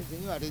 they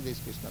think, what is this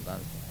Krishna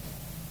consciousness?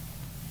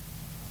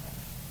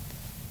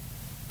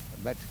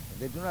 But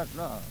they do not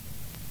know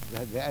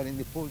that they are in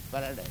the fool's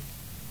paradise.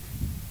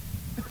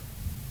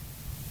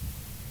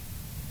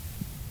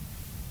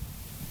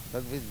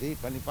 Tadvidhi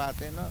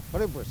panipatena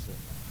paripasya.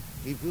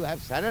 If you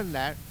have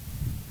surrendered,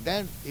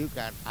 then you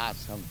can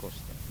ask some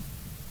question.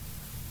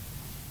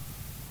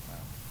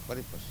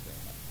 Paripasya.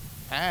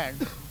 And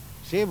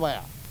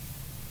sevaya.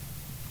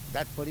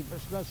 That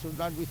paripasya should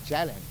not be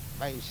challenged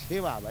by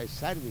seva, by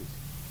service.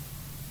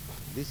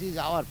 This is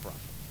our process.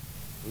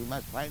 We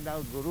must find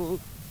out Guru.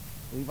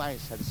 We might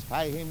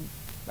satisfy him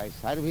by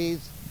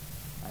service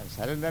and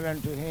surrender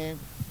unto him.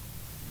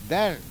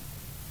 Then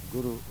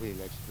Guru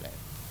will explain.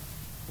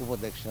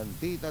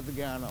 Upadekṣanti tat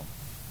jnanam.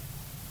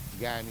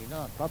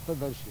 Jnanina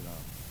tattvadarshina.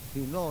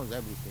 He knows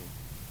everything.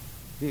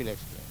 He will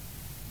explain.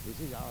 This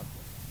is our process.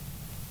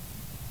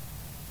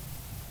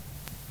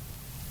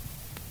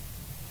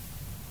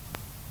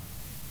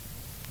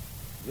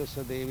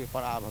 Yasya devi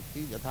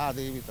parabhakti yatha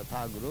devi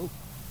tatha guru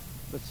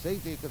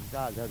tatsaite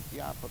katha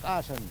dhartya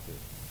prakashante.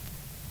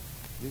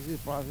 This is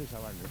process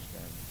of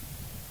understanding.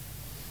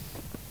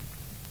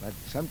 But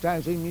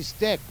sometimes we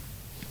mistake.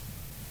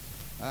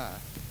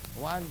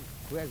 One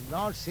who has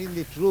not seen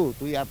the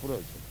truth, we approach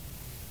him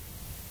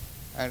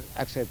and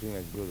accept him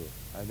as Guru.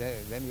 And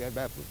then we are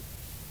baffled.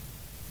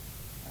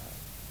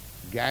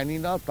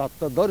 Jnanina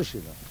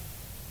tattvadarshina.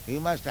 You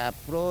must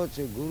approach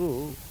a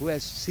Guru who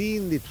has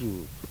seen the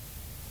truth.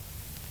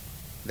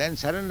 Then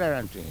surrender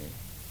unto him.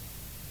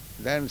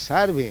 Then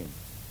serve him.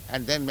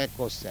 And then make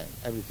question.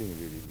 Everything will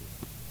be revealed.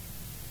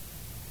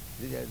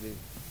 These are the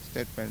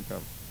statement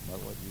of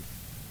Bhagavad Gita.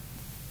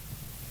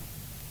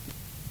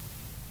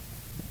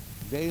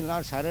 They will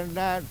not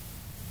surrender,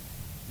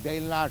 they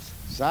will not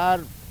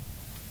serve,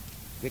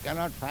 They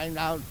cannot find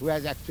out who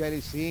has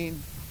actually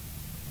seen.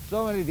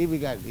 So many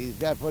difficulties.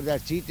 Therefore they are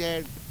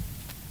cheated.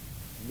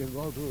 They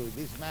go to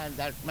this man,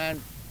 that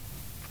man,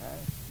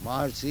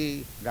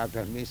 Maharshi,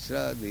 Dr.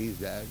 Mishra, this,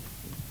 that.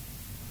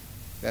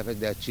 Therefore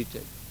they are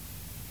cheated.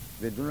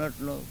 They do not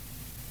know.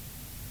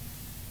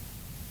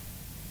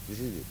 This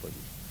is the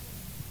position.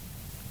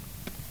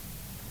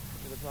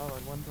 The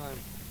problem, one time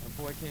a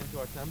boy came to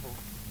our temple.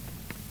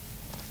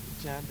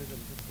 He chanted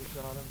and took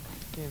prasadam.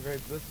 Became very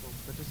blissful,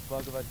 but just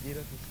Bhagavad Gita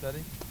to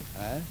study.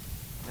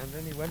 And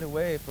then he went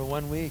away for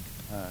 1 week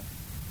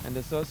and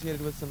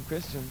associated with some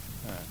Christians.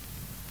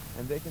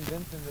 And they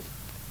convinced him that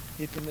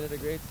he'd committed a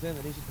great sin,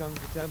 that he should come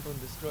to the temple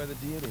and destroy the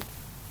deity.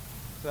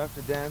 So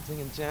after dancing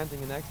and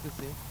chanting in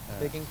ecstasy,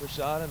 taking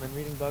prasadam and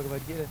reading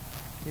Bhagavad Gita,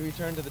 he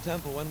returned to the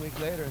temple 1 week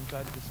later and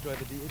tried to destroy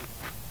the deity.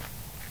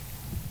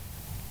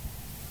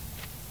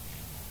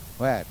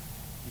 Where?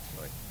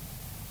 Detroit.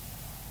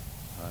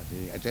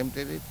 They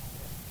attempted it.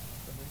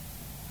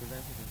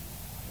 Prevented him.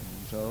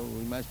 So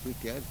we must be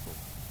careful.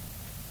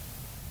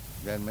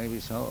 There may be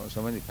so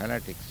many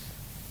fanatics.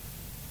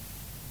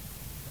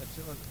 That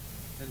shows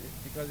that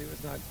because he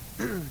was not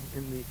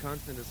in the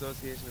constant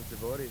association of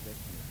devotees, that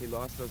he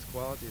lost those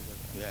qualities.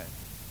 Yes.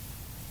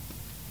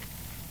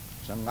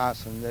 Sangha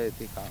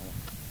sanjayati kama.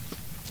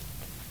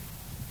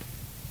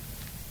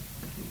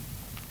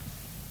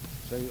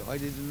 So why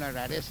did you not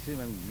arrest him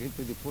and give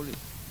to the police?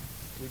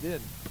 We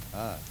did.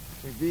 Ah,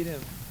 We beat him.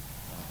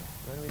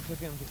 Then we took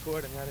him to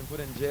court and had him put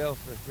in jail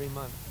for 3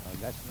 months. oh,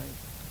 that's nice.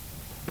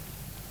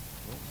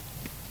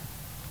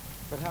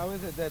 But how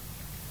is it that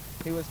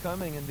he was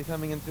coming and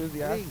becoming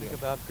enthusiastic Very good.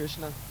 about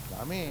Krishna?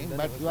 Coming, And then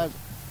but it he was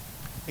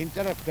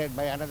interrupted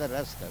by another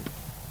rascal.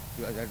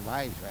 He was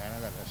advised by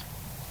another rascal.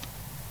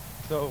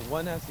 So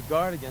one has to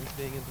guard against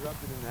being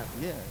interrupted in that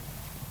way. Yes.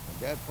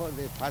 Therefore,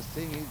 the first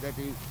thing is that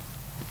he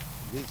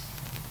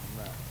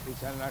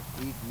shall not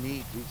eat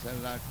meat, he shall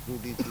not do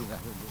this, he shall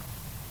not do this.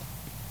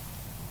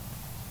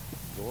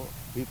 So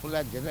people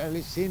are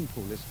generally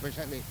sinful,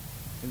 especially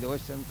in the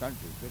Western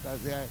countries,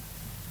 because they are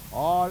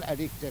all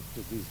addicted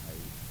to this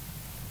habit.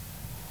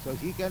 So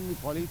he can be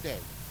polluted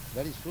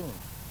very soon.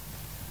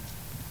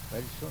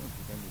 Very soon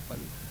he can be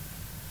polluted.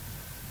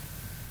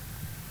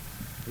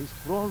 He is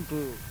prone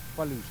to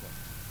pollution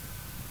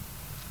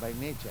by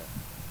nature.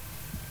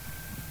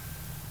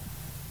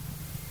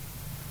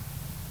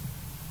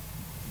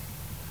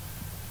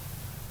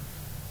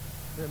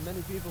 There are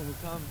many people who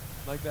come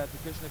like that to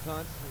Krishna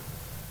consciousness.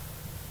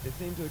 They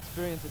seem to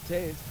experience a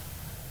taste,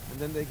 and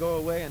then they go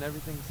away and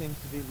everything seems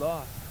to be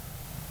lost.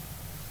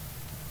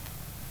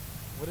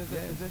 What is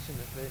their Yes. position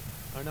if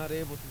they are not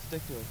able to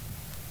stick to it?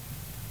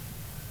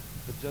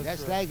 But just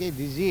That's for- like a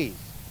disease.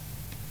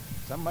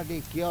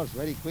 Somebody cures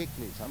very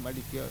quickly,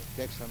 somebody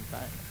takes some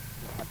time,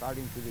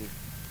 according to the,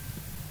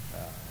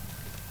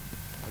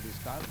 what is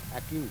called,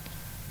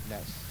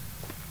 acuteness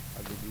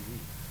of the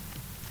disease.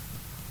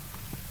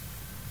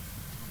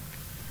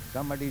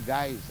 Somebody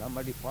dies,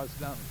 somebody falls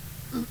down.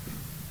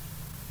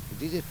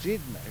 It is a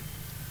treatment.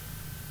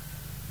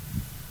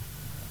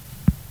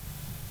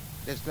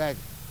 Just like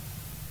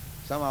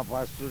some of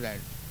our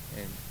students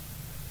in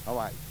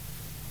Hawaii,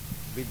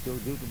 due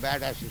to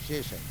bad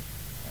association,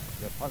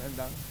 they've fallen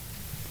down.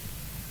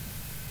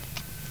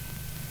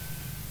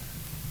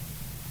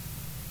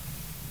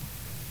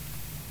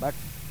 But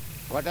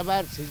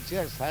whatever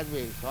sincere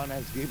service one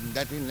has given,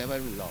 that will never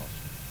be lost.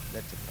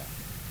 That's a fact.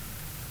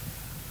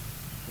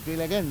 It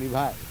will again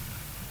revive.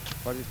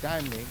 For the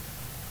time being,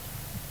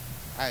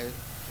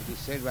 it is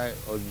said by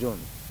Arjuna,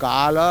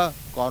 Kala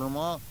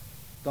karma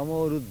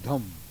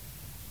tamoruddham.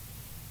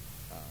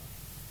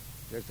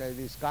 Just as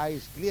the sky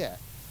is clear,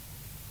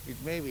 it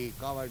may be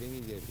covered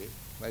immediately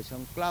by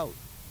some cloud.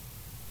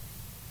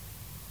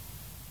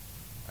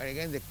 And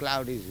again the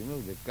cloud is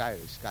removed, the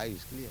sky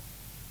is clear.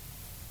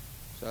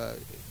 So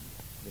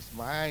the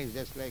Maya is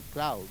just like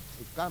cloud,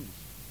 it comes.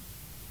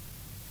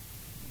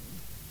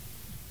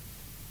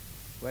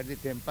 Where the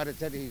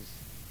temperature is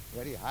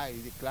very high,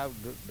 the cloud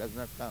does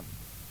not come.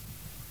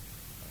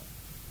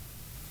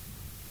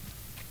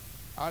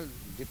 All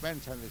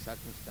depends on the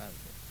circumstances.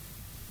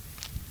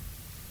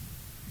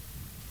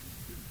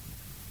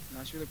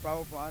 Now, Srila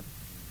Prabhupada,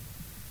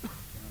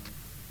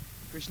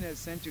 Krishna has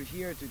sent you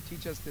here to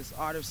teach us this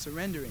art of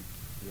surrendering.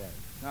 Yes.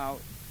 Now,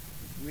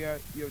 you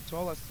have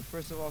told us to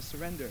first of all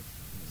surrender.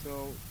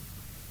 So,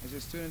 as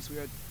your students, we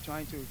are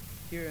trying to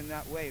hear in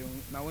that way.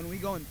 Now, when we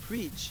go and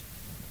preach,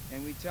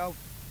 and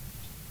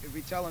if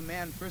we tell a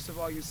man, first of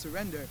all, you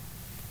surrender,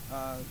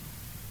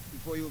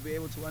 before you will be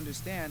able to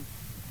understand,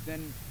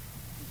 then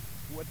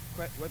what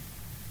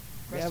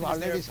They have question is there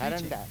already of preaching?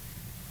 surrendered.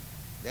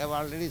 They have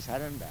already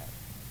surrendered.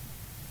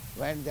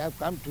 When they have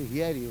come to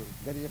hear you,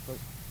 there is a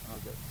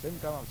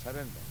symptom of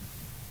surrender.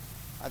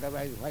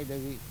 Otherwise, why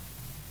does he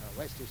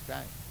waste his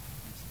time?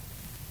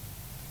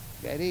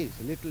 There is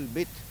a little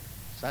bit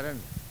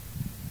surrender.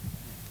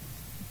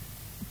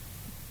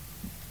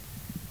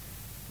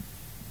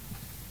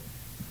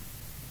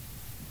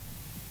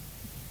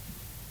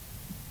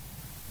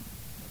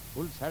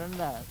 Full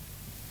surrender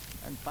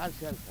and partial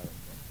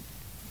surrender.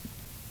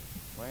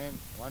 when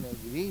one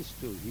agrees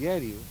to hear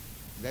you,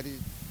 that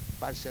is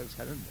partial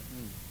surrender.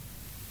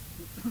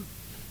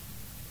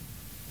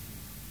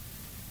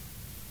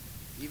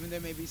 Even there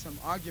may be some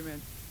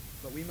argument,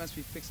 but we must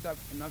be fixed up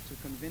enough to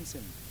convince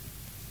him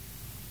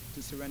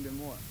to surrender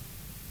more.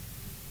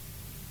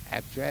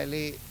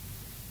 Actually,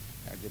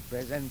 at the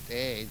present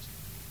age,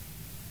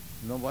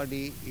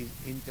 nobody is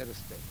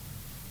interested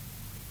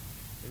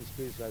in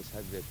spiritual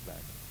subject matter.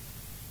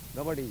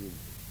 Nobody is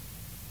interested.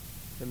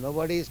 So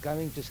nobody is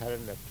coming to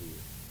surrender to you.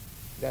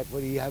 Therefore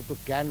you have to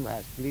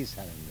canvass, please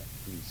surrender,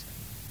 please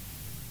surrender.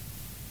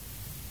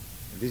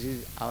 This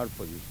is our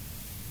position.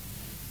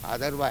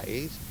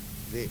 Otherwise,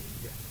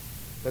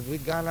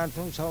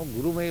 Tadvijnanatham sam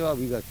gurumeva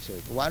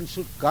vigacchati. One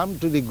should come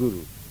to the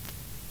Guru.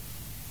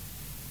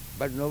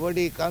 But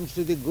nobody comes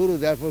to the Guru,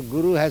 therefore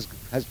Guru has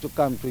to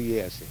come to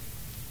ESA,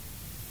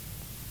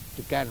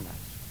 to canvass.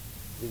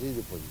 This is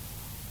the position.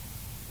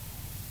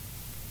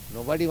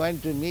 Nobody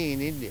went to me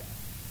in India,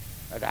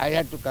 but I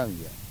had to come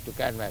here to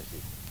canvass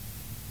it.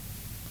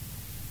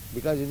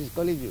 Because it is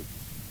Kali-yuga.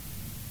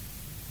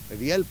 The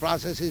real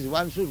process is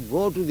one should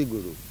go to the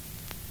Guru.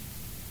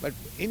 But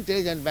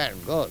intelligent man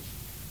goes.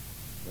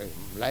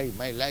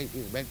 My life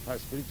is meant for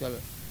spiritual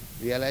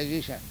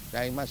realization.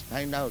 I must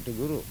find out a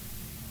Guru.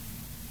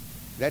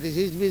 That is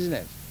his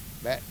business.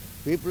 But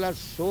people are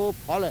so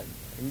fallen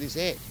in this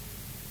age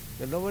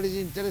that nobody is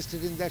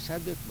interested in that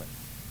subject matter.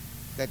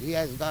 That he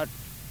has got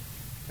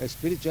a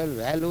spiritual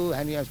value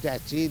and he has to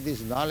achieve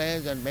this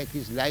knowledge and make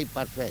his life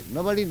perfect.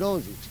 Nobody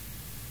knows it.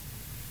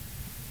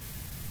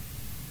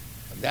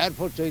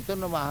 Therefore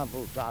Chaitanya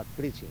Mahaprabhu started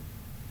preaching.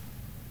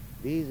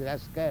 These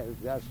rascals,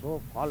 they are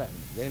so fallen,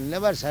 they will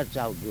never search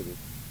out Guru.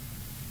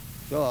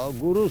 So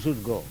Guru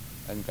should go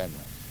and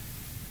canvass.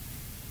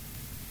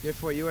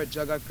 Therefore you are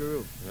Jagat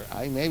Guru.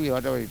 I may be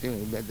whatever it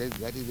is, but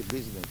that is the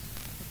business.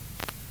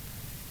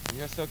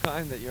 You're so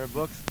kind that your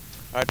books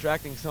are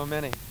attracting so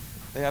many.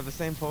 They have the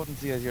same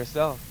potency as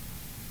yourself.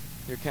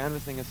 Your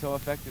canvassing is so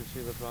effective,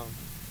 Srila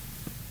Prabhupada.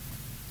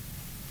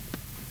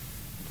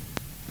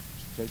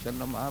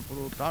 Chaitanya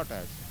Mahaprabhu taught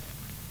us.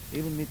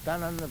 Even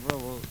Nityananda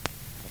Prabhu,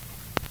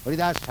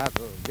 Haridas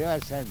Thakur, they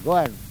are saying, go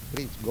and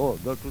preach, go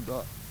door to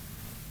door.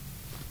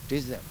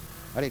 Teach them,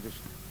 Hare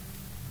Krishna.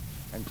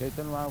 And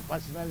Chaitanya Mahaprabhu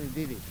personally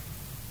did it.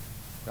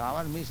 So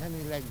our mission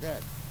is like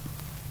that.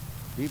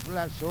 People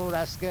are so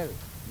rascal,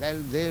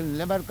 they'll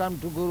never come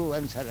to Guru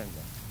and surrender.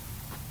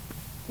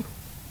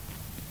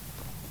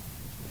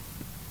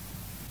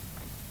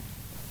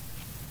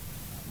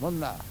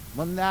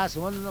 Mandas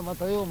manna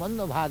matayo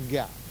manna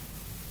bhagya.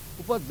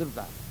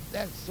 Upadruta. They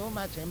are so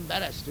much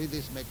embarrassed with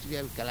this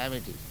material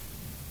calamities.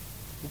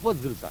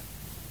 Upadruta.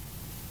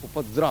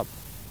 Upadrap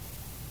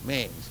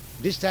means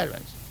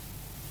disturbance.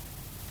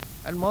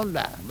 And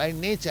Manda, by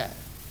nature,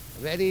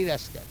 very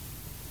rascal.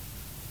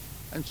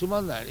 And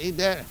Sumanda, if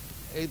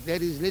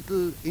there is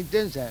little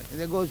intention,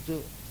 they goes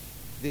to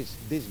this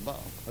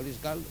what is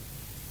called?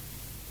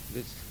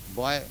 This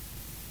boy,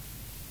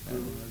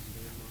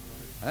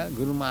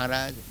 Guru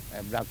Maharaj,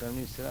 Dr.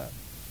 Mishra,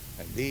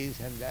 and this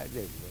and that,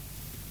 they go.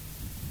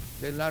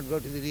 They will not go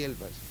to the real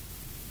person.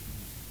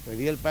 The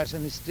real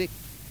person is strict.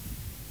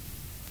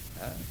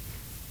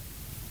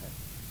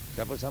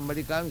 Suppose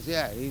somebody comes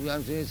here, he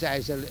wants to say,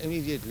 I shall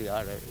immediately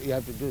order, you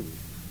have to do this.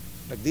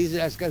 But these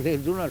rascals, they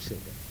do not say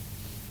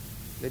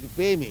that. They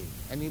pay me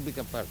and you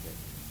become perfect.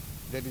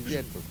 That is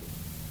their purpose.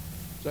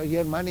 So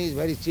here money is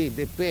very cheap,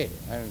 they pay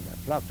and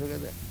flock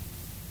together.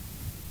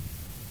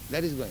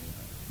 That is going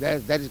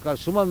on. That is called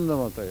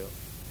Sumanda Matayo.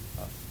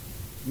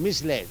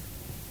 Misled.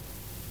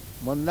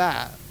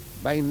 Manda,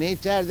 by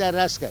nature they are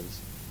rascals.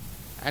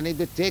 And if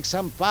they take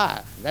some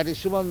power, that is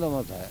Sumanda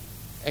Matayo.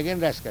 Again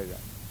rascal.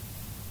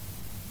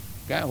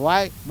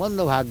 Why?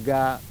 Manda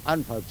Bhagya,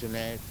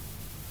 unfortunate,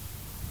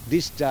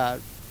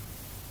 disturbed,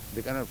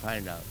 they cannot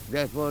find out.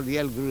 Therefore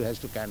real Guru has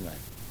to canvass.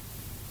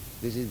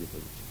 This is the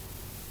position.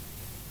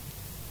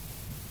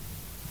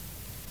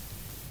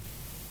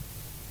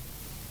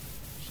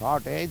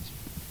 Short age,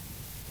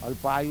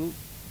 Alpayu,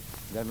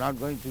 they are not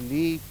going to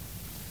live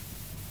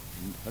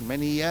for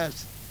many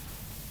years,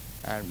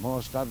 and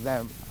most of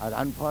them are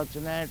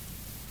unfortunate,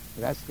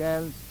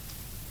 rascals,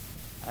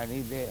 and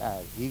if they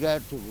are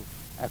eager to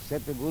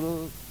accept a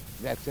Guru,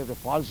 they accept a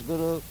false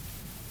Guru,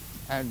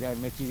 and they are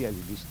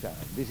materially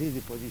disturbed. This is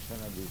the position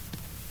of the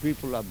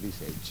people of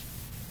this age.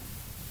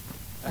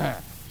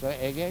 So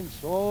again,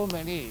 so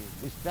many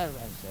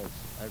disturbances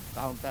and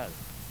counter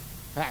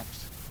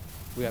facts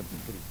we have to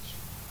preach.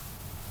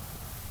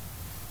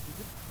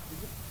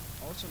 Is it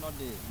also not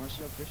the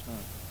mercy of Krishna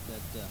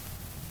that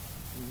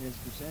he has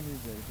to send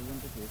his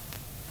representative?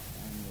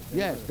 And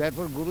Yes,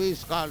 therefore Guru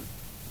is called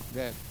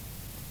the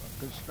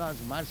Krishna's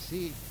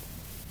mercy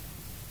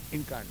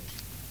incarnation.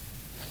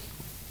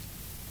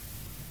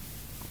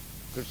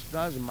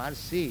 Krishna's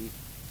mercy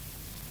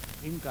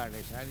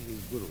incarnation is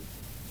Guru.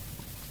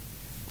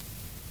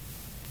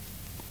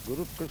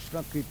 Guru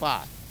Krishna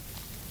Kripa,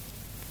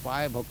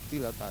 Paya Bhakti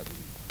Lata.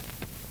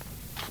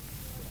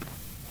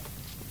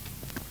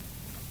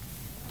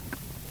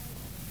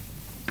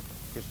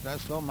 Krishna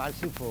is so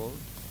merciful,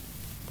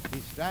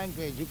 he's trying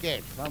to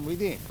educate from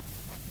within.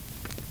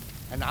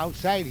 And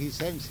outside he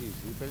sends his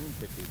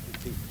representative to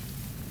teach.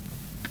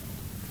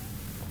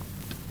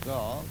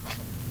 So,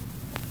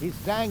 he's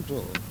trying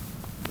to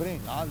bring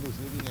all these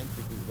living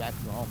entities back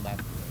to home, back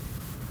to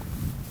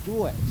earth.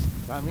 Two ways,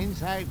 from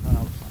inside, from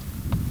outside.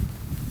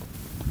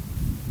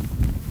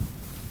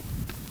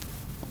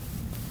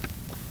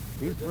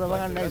 His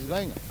propaganda is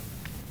going on.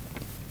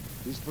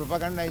 His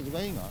propaganda is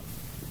going on.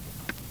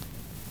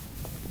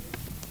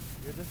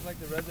 You're just like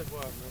the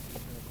reservoir of mercy,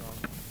 Srila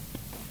Prabhupada.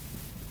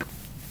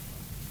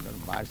 The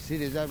mercy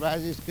reservoir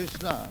is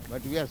Krishna,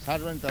 but we are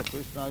servants of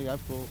Krishna, you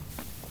have to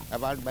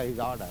abide by his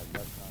order,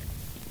 that's all.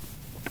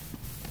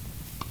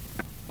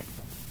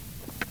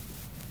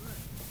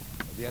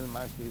 Real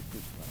mercy is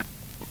Krishna.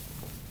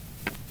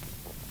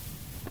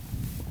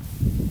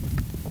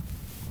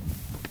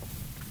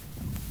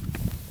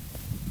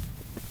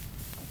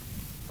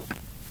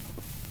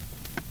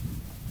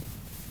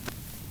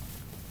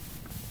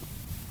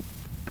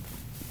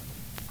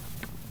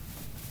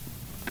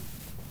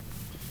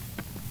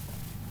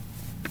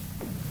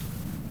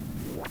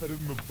 But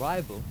in the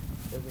Bible,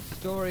 there's a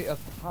story of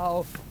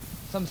how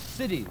some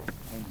cities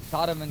in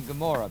Sodom and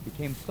Gomorrah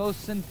became so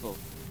sinful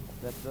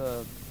that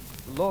the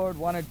Lord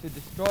wanted to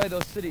destroy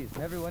those cities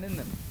and everyone in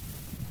them.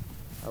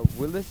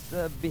 Will this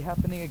be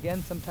happening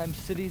again? Sometimes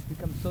cities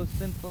become so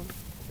sinful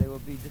that they will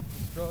be just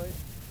destroyed?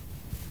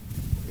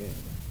 Yes.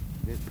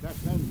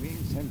 Destruction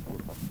means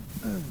sinful.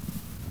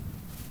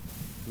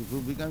 If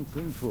you become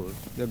sinful,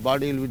 your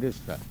body will be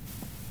destroyed.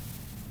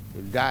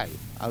 You will die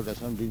out of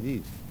some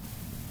disease.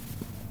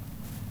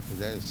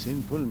 The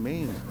sinful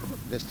means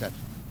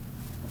destruction.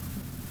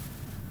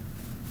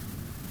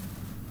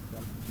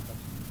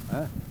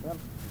 Huh?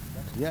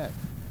 Yes.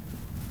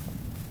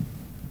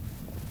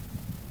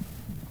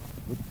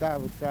 Bhutta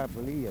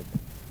paliyat.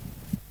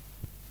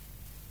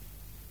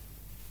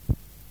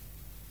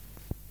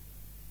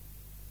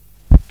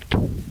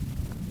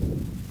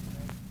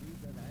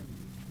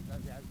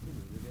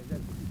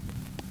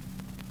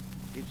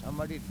 If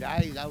somebody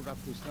dies out of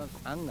Krishna's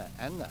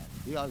anger,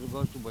 he also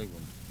goes to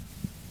Vaikuntha.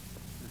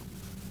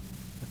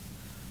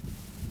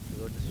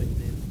 Go to Sri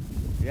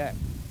Yes.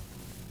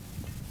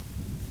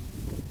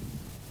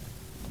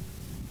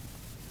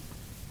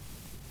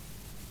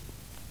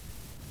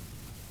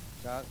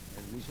 So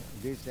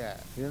this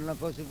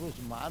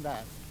Hiranyakashipu's mother,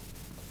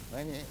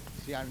 when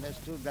she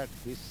understood that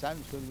his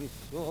son should be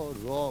so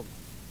robed,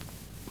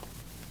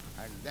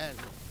 and then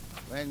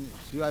when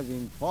she was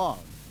informed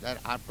that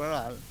after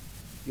all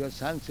your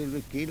son shall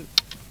be killed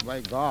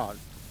by God,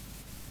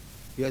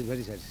 he was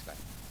very satisfied.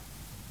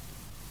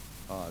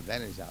 Oh,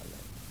 then it's all right.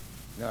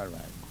 Never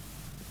mind.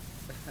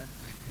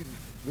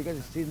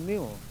 Because she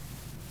knew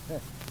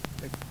that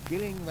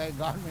killing by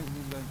God means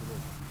he's going to go.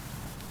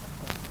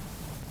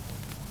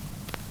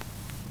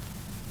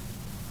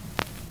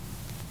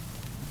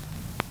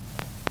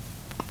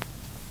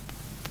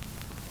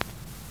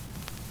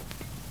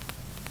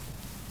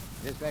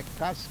 Just like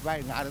cursed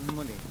by Narada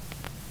Muni,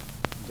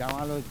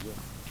 Jamalojya,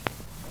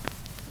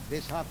 they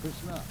saw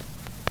Krishna.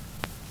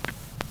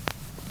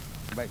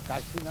 By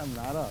cursing of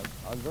Narada,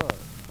 although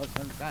for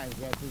some time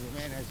they had to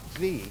remain as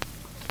tree,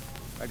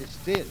 but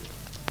still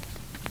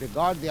they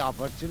got the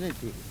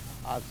opportunity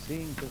of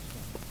seeing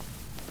Krishna.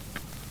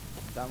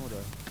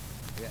 Damodar.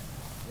 Yeah,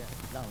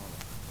 Damodar.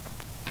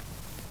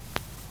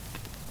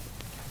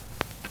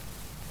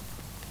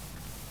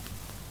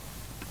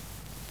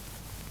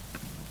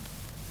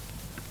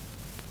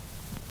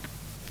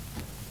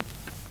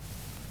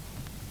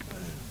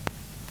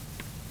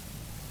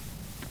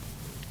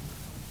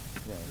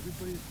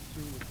 Everybody's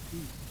concerned with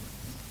peace.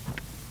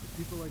 The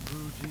people like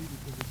Guruji,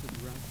 because it's a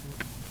direction,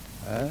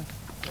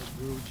 like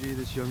Guruji,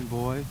 this young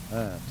boy,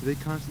 do they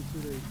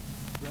constitute a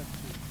threat to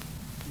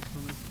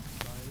peacefulness in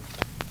society?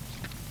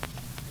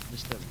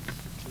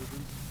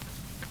 Disturbance?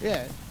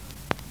 Yes,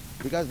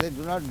 because they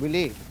do not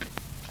believe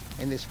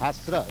in the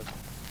Shastras,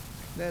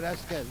 they are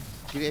rascals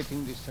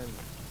creating disturbance.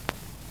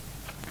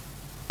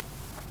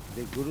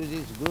 The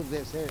Guruji's group,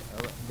 they say,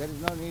 there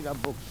is no need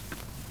of books.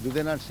 Do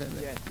they not say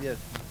that? Yes.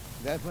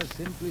 Therefore,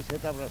 simply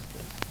set up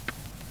rascals.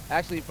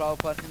 Actually,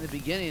 Prabhupada, in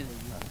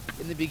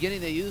the beginning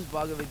they used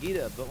Bhagavad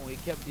Gita, but when we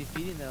kept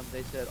defeating them,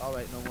 they said, all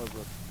right, no more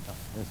books.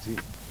 Let's see.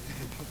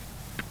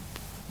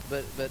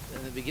 But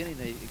in the beginning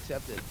they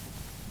accepted,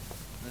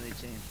 then they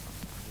changed.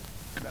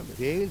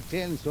 They will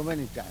change so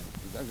many times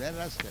because they are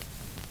rascals.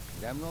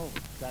 They have no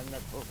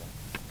standard program.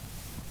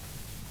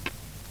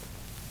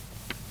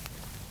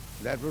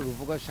 Therefore,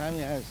 Rupa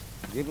Goswami has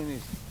given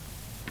his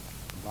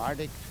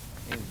verdict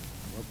in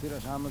Bhakti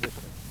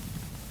Rasamrita.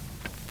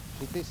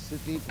 Shruti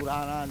Sriti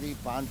Puranadi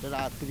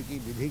Pancharatri ki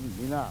vidhi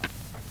bina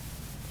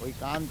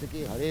Vaikanta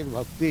ki Harer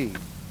Bhakti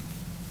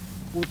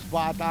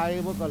Utpata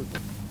eva kalpa.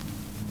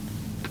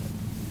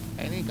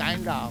 Any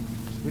kind of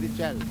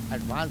spiritual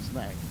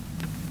advancement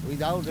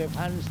without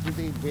reference to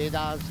the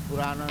Vedas,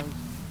 Puranas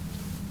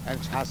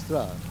and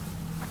Shastra,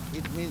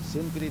 it means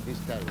simply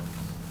disturbance.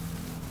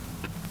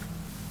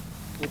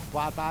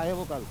 Utpata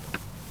eva kalpa.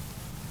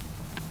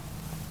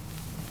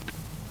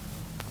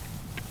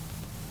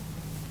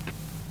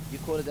 You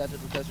quoted that to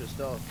Professor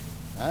Stowe.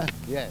 Huh?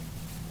 Yes.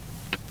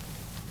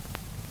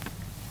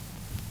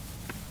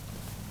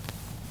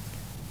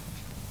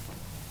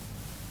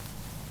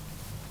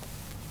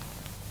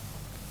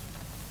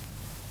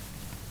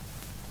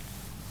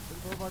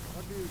 What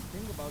do you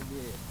think about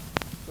the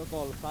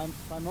so-called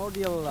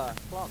primordial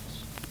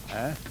clocks?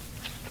 Huh?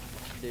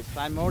 The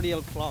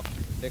primordial clock,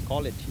 they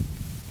call it.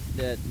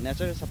 The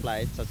nature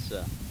supplied such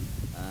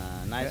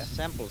nice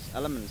samples,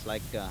 elements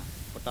like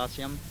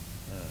potassium,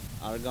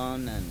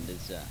 argon, and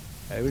this.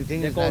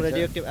 Everything they is call natural.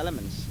 radioactive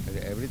elements.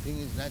 Everything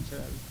is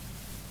natural.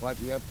 What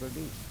we have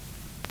produced.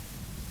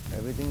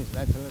 Everything is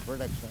natural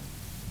production.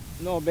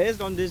 No,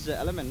 based on these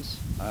elements,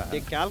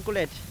 they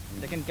calculate.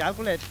 They can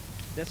calculate.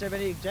 They say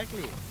very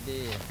exactly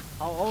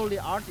how old the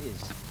art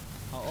is,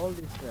 how old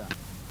is.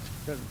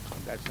 So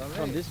that's all right.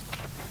 From this,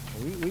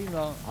 we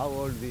know how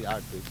old the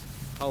art is.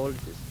 how old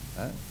it is.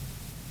 Huh?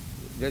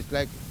 Just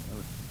like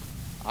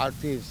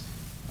art is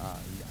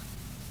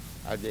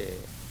at the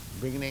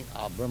beginning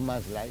of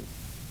Brahma's life.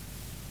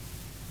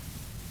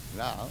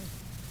 Now,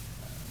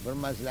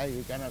 Brahma's life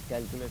he cannot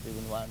calculate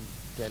even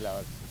 12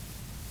 hours.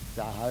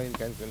 So how he will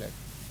calculate?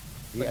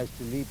 He has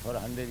to live for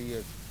 100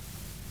 years.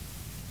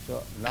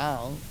 So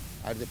now,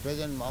 at the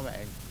present moment,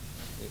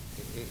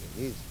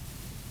 his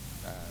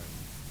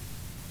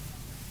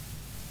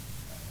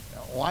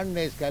one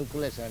day's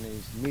calculation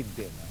is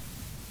midday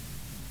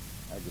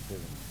now, at the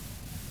present moment.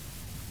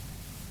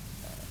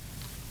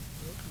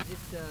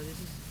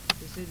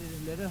 This is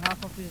the later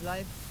half of his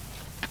life.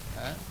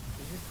 Huh?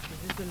 Is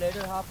this the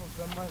later half of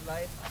Brahma's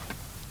life?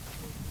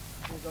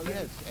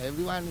 Yes,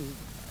 everyone is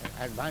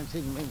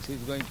advancing means he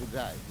is going to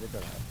die later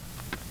on.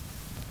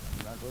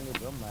 Not only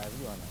Brahma,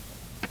 everyone.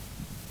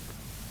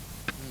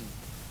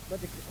 But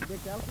they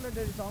calculate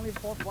that it's only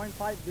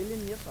 4.5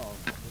 billion years old.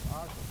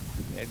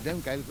 Let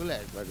them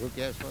calculate, but who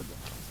cares for them?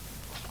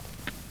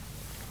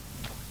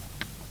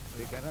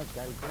 We cannot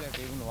calculate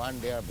even one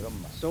day of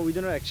Brahma. So we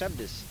do not accept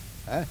this.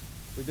 Huh?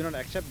 We do not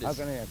accept this. How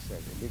can I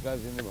accept it?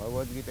 Because in the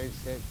Bhagavad Gita it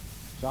says,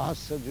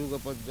 Sahasra Juga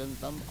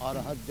Padyantam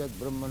Arahajat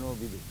Brahmano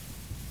Vidhi.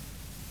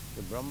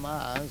 The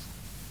Brahma's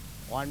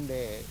one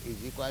day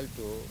is equal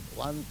to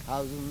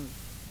 1,000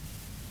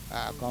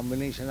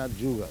 combination of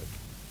Yugas.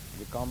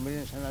 The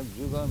combination of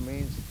Yuga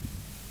means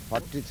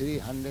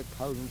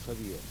 4,300,000 of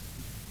years.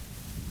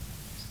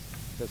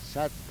 So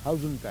such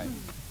 1,000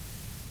 times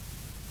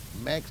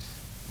makes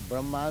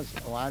Brahma's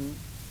one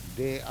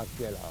day of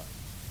 12 hours.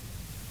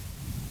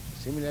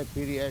 Similar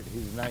period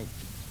is night.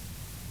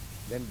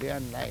 Then day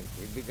and night,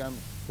 it becomes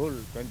full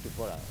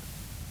 24 hours.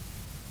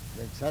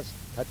 Then such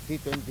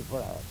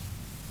 24 hours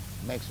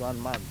makes 1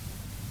 month.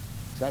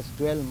 Such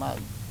 12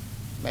 months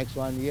makes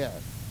 1 year.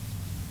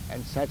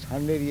 And such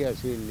 100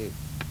 years he will live.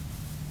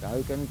 So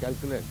how can you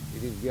calculate?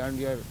 It is beyond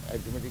your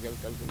arithmetical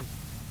calculation.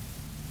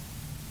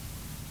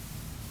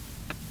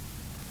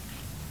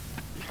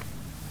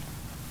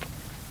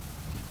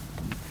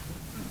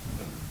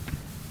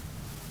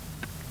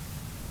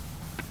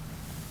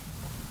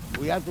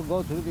 We have to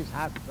go through this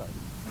hard stuff.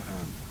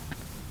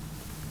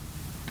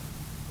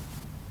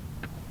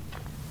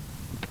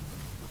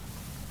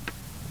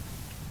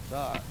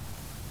 So,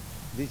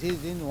 this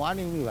is in one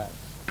universe.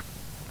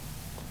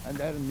 And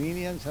there are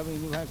millions of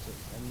universes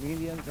and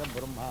millions of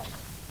Brahmas.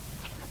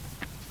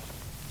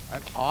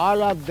 And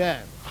all of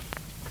them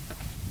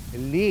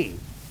live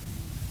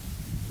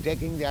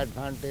taking the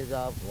advantage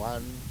of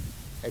one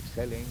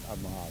excelling of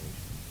Mahavishnu.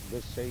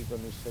 Jasyaika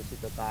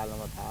nishasita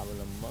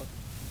kalamathavalamba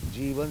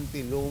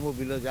jivanti loma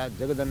vilaja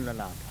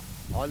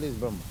jagadannanatha. All is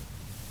Brahma.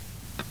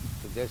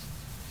 So just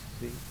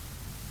see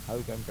how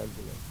you can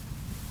calculate.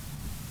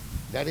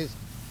 That is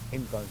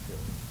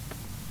inconceivable.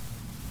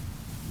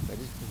 That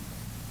is inconceivable.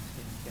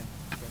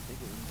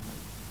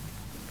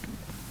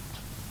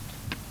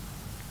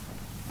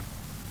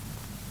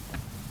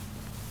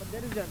 But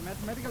there is a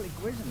mathematical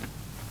equation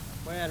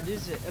where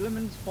these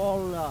elements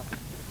fall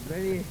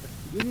very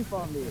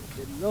uniformly.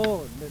 The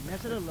law, the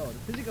natural law, the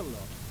physical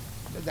law.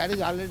 So that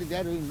is already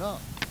there, we know.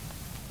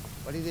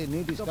 What is the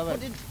new So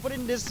discovery? put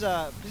in this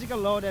physical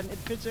law, then it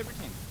fits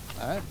everything.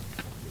 Huh?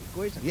 The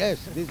equation. Yes,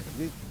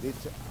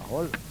 this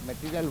whole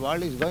material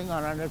world is going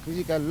on under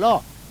physical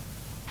law.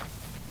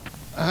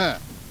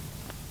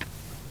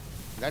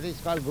 That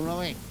is called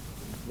Gunamai.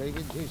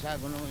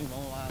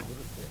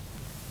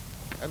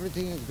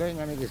 Everything is going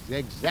on this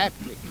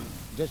exactly.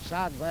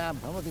 Jasad Vaya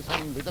Bhamati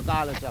Samvita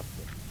Kala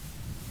Chakti.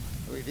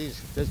 It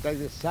is just like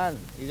the sun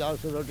is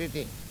also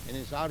rotating in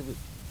its orbit.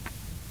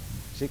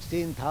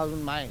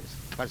 16,000 miles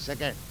per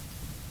second.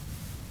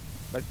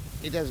 But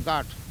it has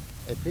got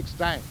a fixed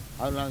time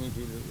how long it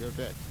will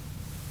rotate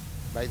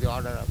by the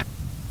order of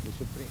the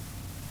Supreme.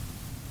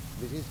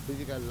 This is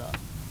physical law.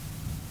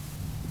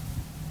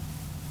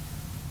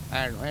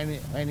 And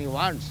when he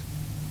wants,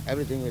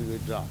 everything will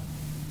withdraw.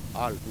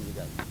 All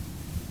physical.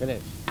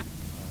 Finished.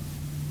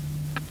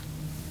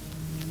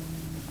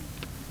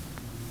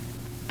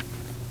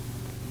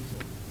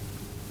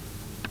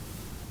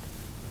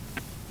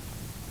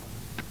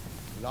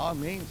 Law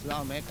means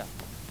lawmaker.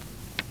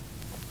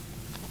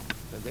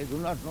 So they do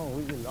not know who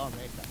is the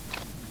lawmaker.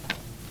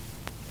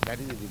 That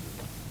is the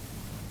difficulty.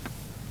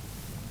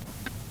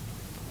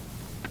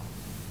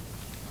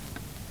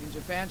 In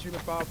Japan, Srila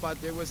Prabhupada,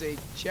 there was a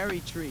cherry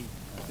tree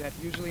that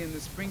usually in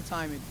the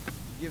springtime it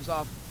gives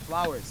off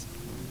flowers.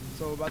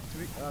 So about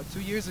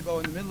 2 years ago,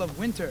 in the middle of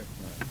winter,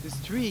 this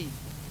tree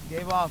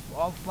gave off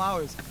all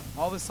flowers.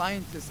 All the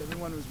scientists,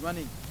 everyone was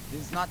running.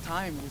 It's not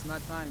time, it's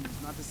not time,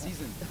 it's not the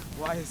season.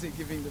 Why is it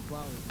giving the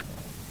flowers?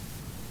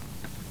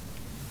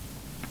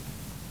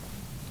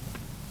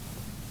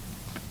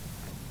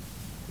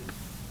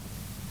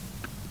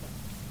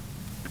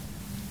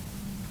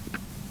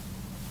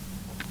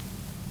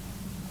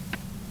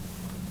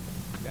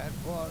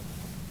 Therefore,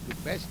 the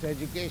best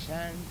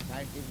education,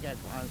 scientific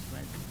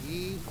advancement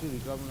is to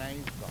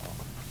recognize God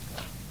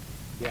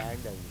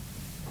behind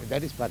everything.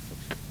 That is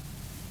perfection.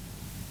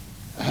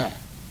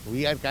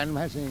 We are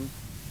canvassing,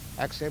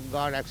 accept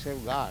God,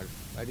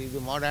 but if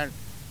the modern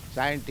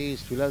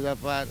scientist,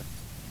 philosopher,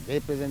 they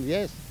present,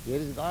 yes, here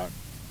is God,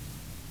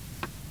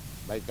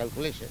 by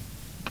calculation.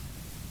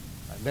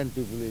 And then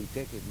people will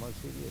take it more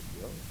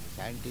seriously. Oh,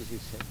 the scientist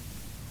is saying.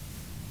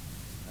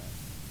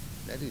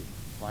 That is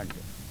quantum.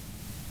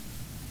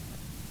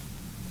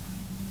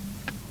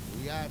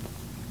 We are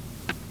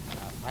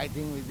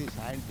fighting with the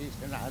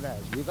scientists and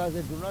others because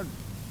they do not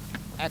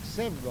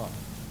accept God.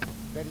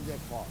 That is their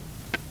fault.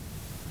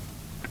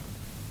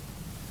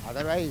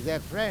 Otherwise, they are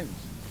friends.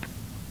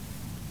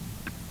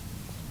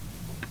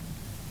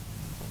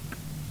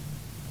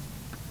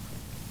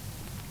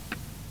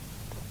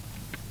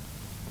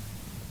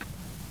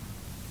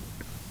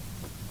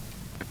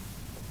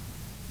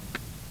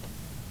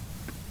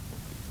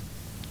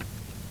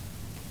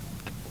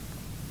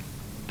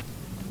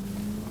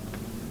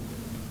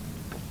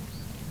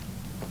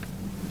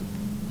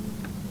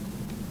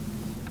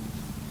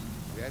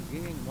 They are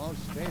giving more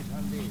stress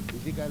on the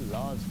physical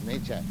laws,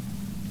 nature.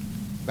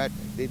 But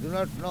they do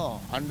not know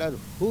under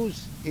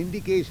whose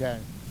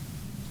indication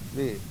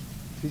the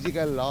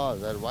physical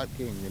laws are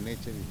working, the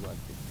nature is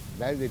working.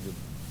 That they do.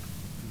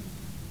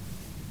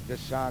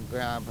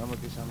 Jashagraya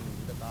Brahmati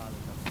Samvidakala.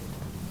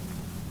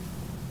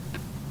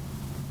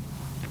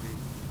 The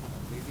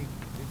Vedic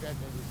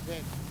literature is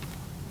said,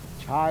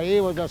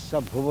 Chhaeva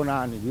jasya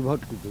bhuvanani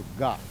vibhatti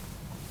durga.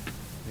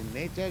 The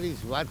nature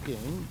is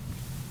working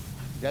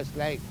just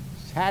like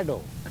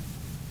shadow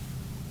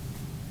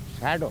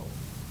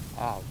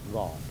of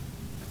God.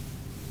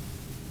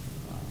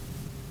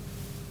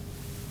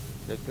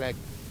 Just like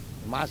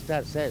the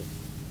master says,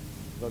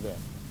 go there,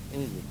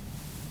 immediately.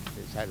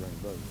 The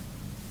servant goes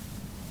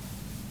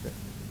there.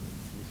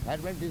 The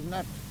servant is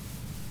not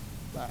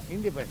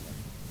independent.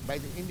 By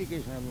the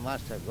indication of the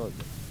master goes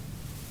there.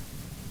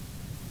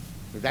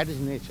 So that is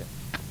nature.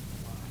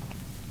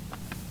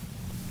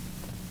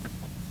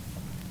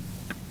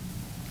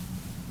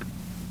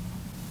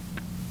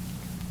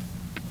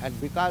 And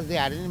because the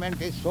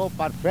arrangement is so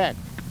perfect,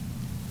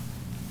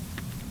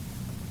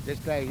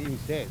 just like he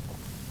said,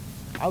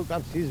 out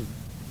of season,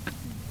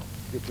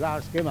 the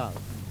flowers came out.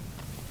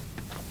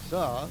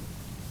 So,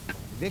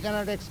 they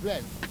cannot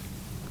explain.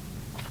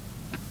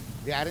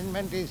 The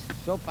arrangement is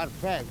so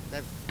perfect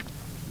that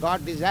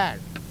God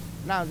desired,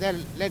 now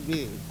then let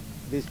be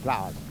these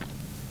flowers.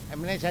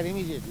 And nature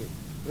immediately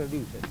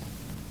produces.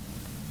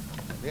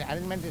 The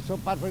arrangement is so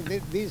perfect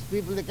that these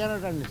people, they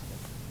cannot understand.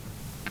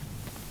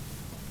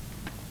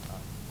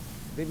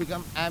 They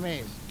become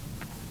amazed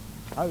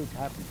how it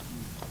happened.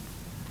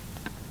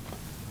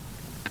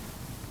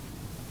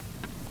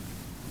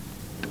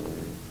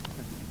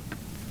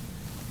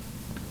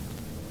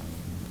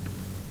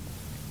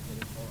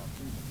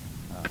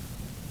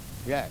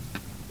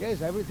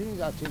 Yes, everything is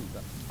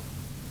Achinta.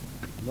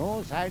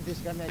 No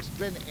scientist can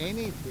explain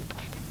anything.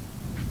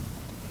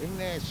 In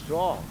a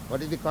straw,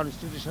 what is the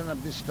constitution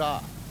of the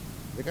straw?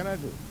 They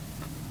cannot do.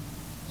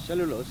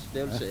 Cellulose,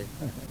 they will say.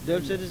 They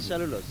will say this is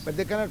cellulose. But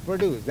they cannot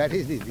produce, that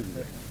is the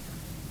thing.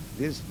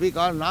 They speak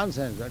all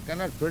nonsense, but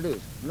cannot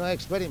produce. No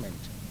experiment.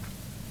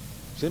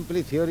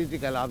 Simply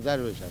theoretical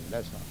observation,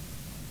 that's all.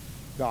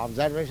 The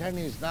observation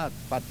is not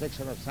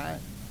perfection of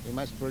science. You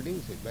must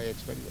produce it by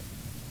experiment.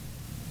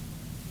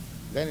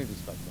 Then it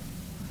is perfect.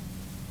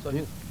 So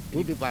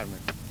Two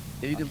department.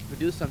 if you can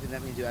produce something,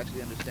 that means you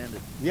actually understand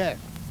it. Yes.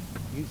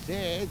 You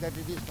say that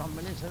it is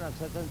combination of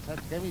certain such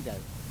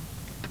chemicals.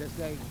 Just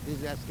like this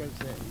rascal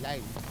said,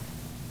 light.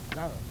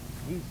 Now,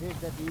 he said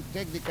that you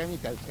take the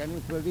chemicals, can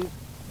you produce?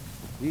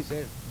 He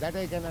said, that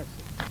I cannot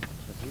say.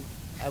 So he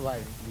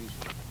avoided the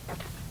issue.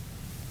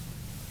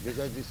 This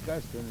was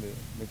discussed in the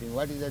meeting.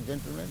 What is that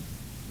gentleman?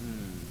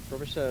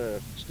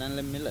 Professor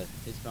Stanley Miller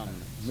is from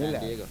Miller.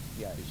 San Diego.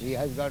 Yeah, he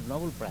has got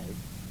Nobel Prize.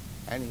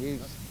 And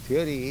his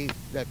theory is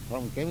that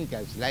from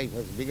chemicals life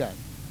has begun.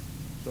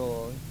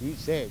 So he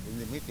said in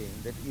the meeting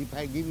that if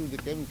I give you the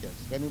chemicals,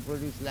 can you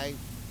produce life?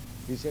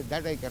 He said,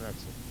 that I cannot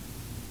say.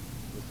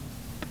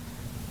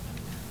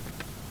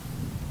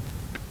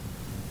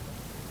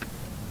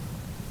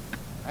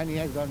 And he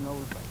has got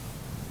Nobel Prize.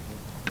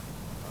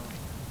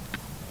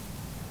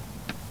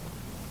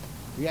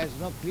 He has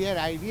no clear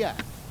idea.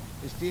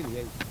 Still he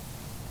has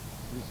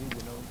This is,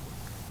 you know.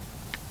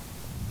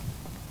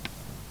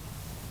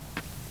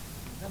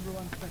 Number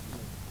one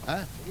speculator.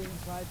 Huh? He even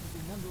tried to be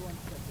number one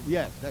speculator.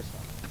 Yes, that's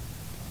all.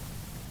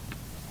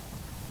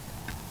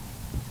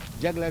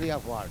 Jugglery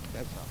of words,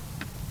 that's all.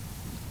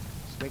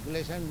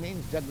 Speculation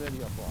means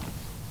jugglery of words.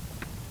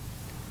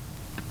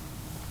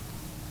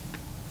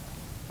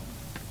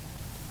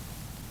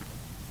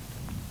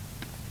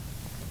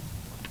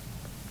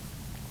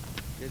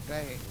 They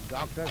try,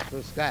 doctors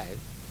prescribe,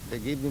 they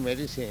give the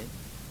medicine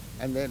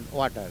and then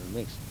water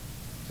mixed.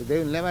 So they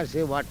will never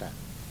say water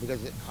because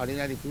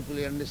ordinary people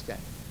will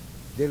understand.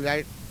 They will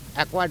write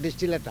aqua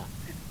distillata.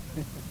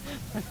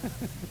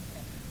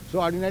 So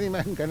ordinary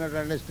man cannot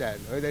understand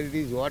whether it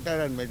is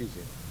water or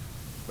medicine.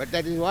 But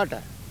that is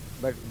water.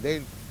 But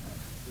they,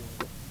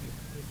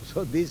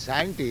 so these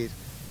scientists,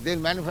 they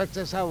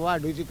manufacture some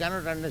word which you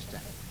cannot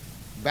understand.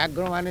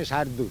 Background is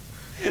Sardut.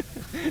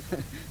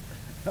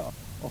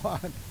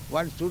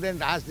 One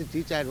student asked the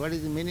teacher, what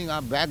is the meaning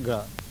of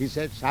background? He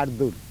said,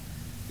 Sardul.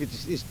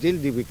 It's still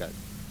difficult.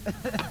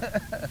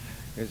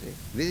 You see,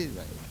 this is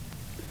why.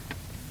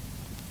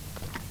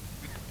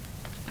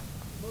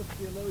 Most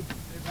theologians,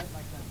 they write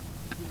like that.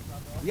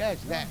 Yes,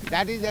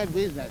 that is their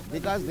business.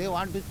 Because they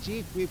want to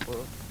cheat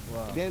people,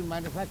 they'll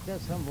manufacture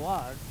some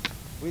word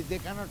which they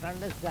cannot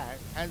understand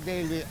and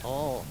they'll be,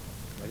 oh,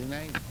 very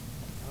nice.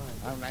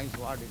 How nice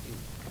word it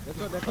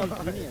is. That's all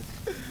genius.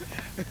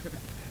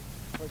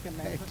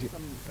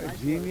 A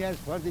genius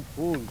for the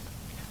fools.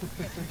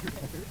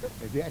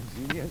 They are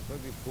genius for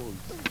the fools,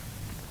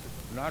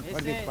 not for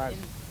the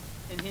person.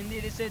 in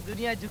Hindi जिसे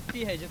दुनिया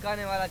झुकती है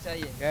झुकाने वाला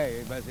चाहिए.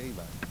 Yeah, बस यही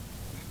बात.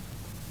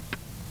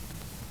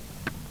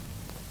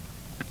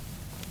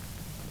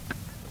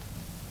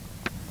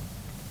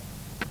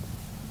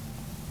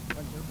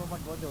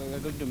 We are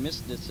going to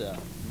miss this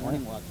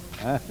morning walk.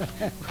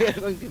 We are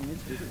going to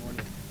miss this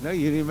morning. No,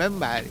 you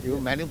remember, you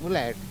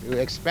manipulate, you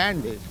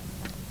expand it.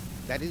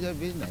 That is your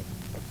business.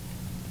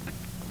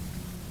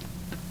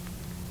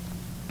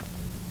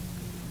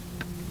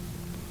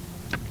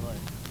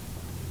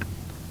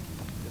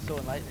 It's so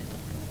enlightening.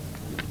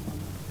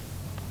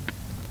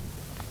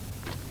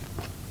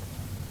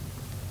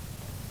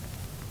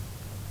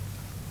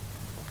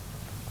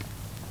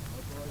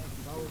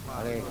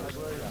 Hare Krishna. Hare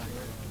Krishna.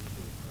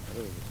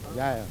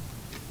 Jaya.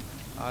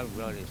 All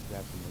glories to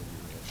Happy New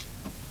Year.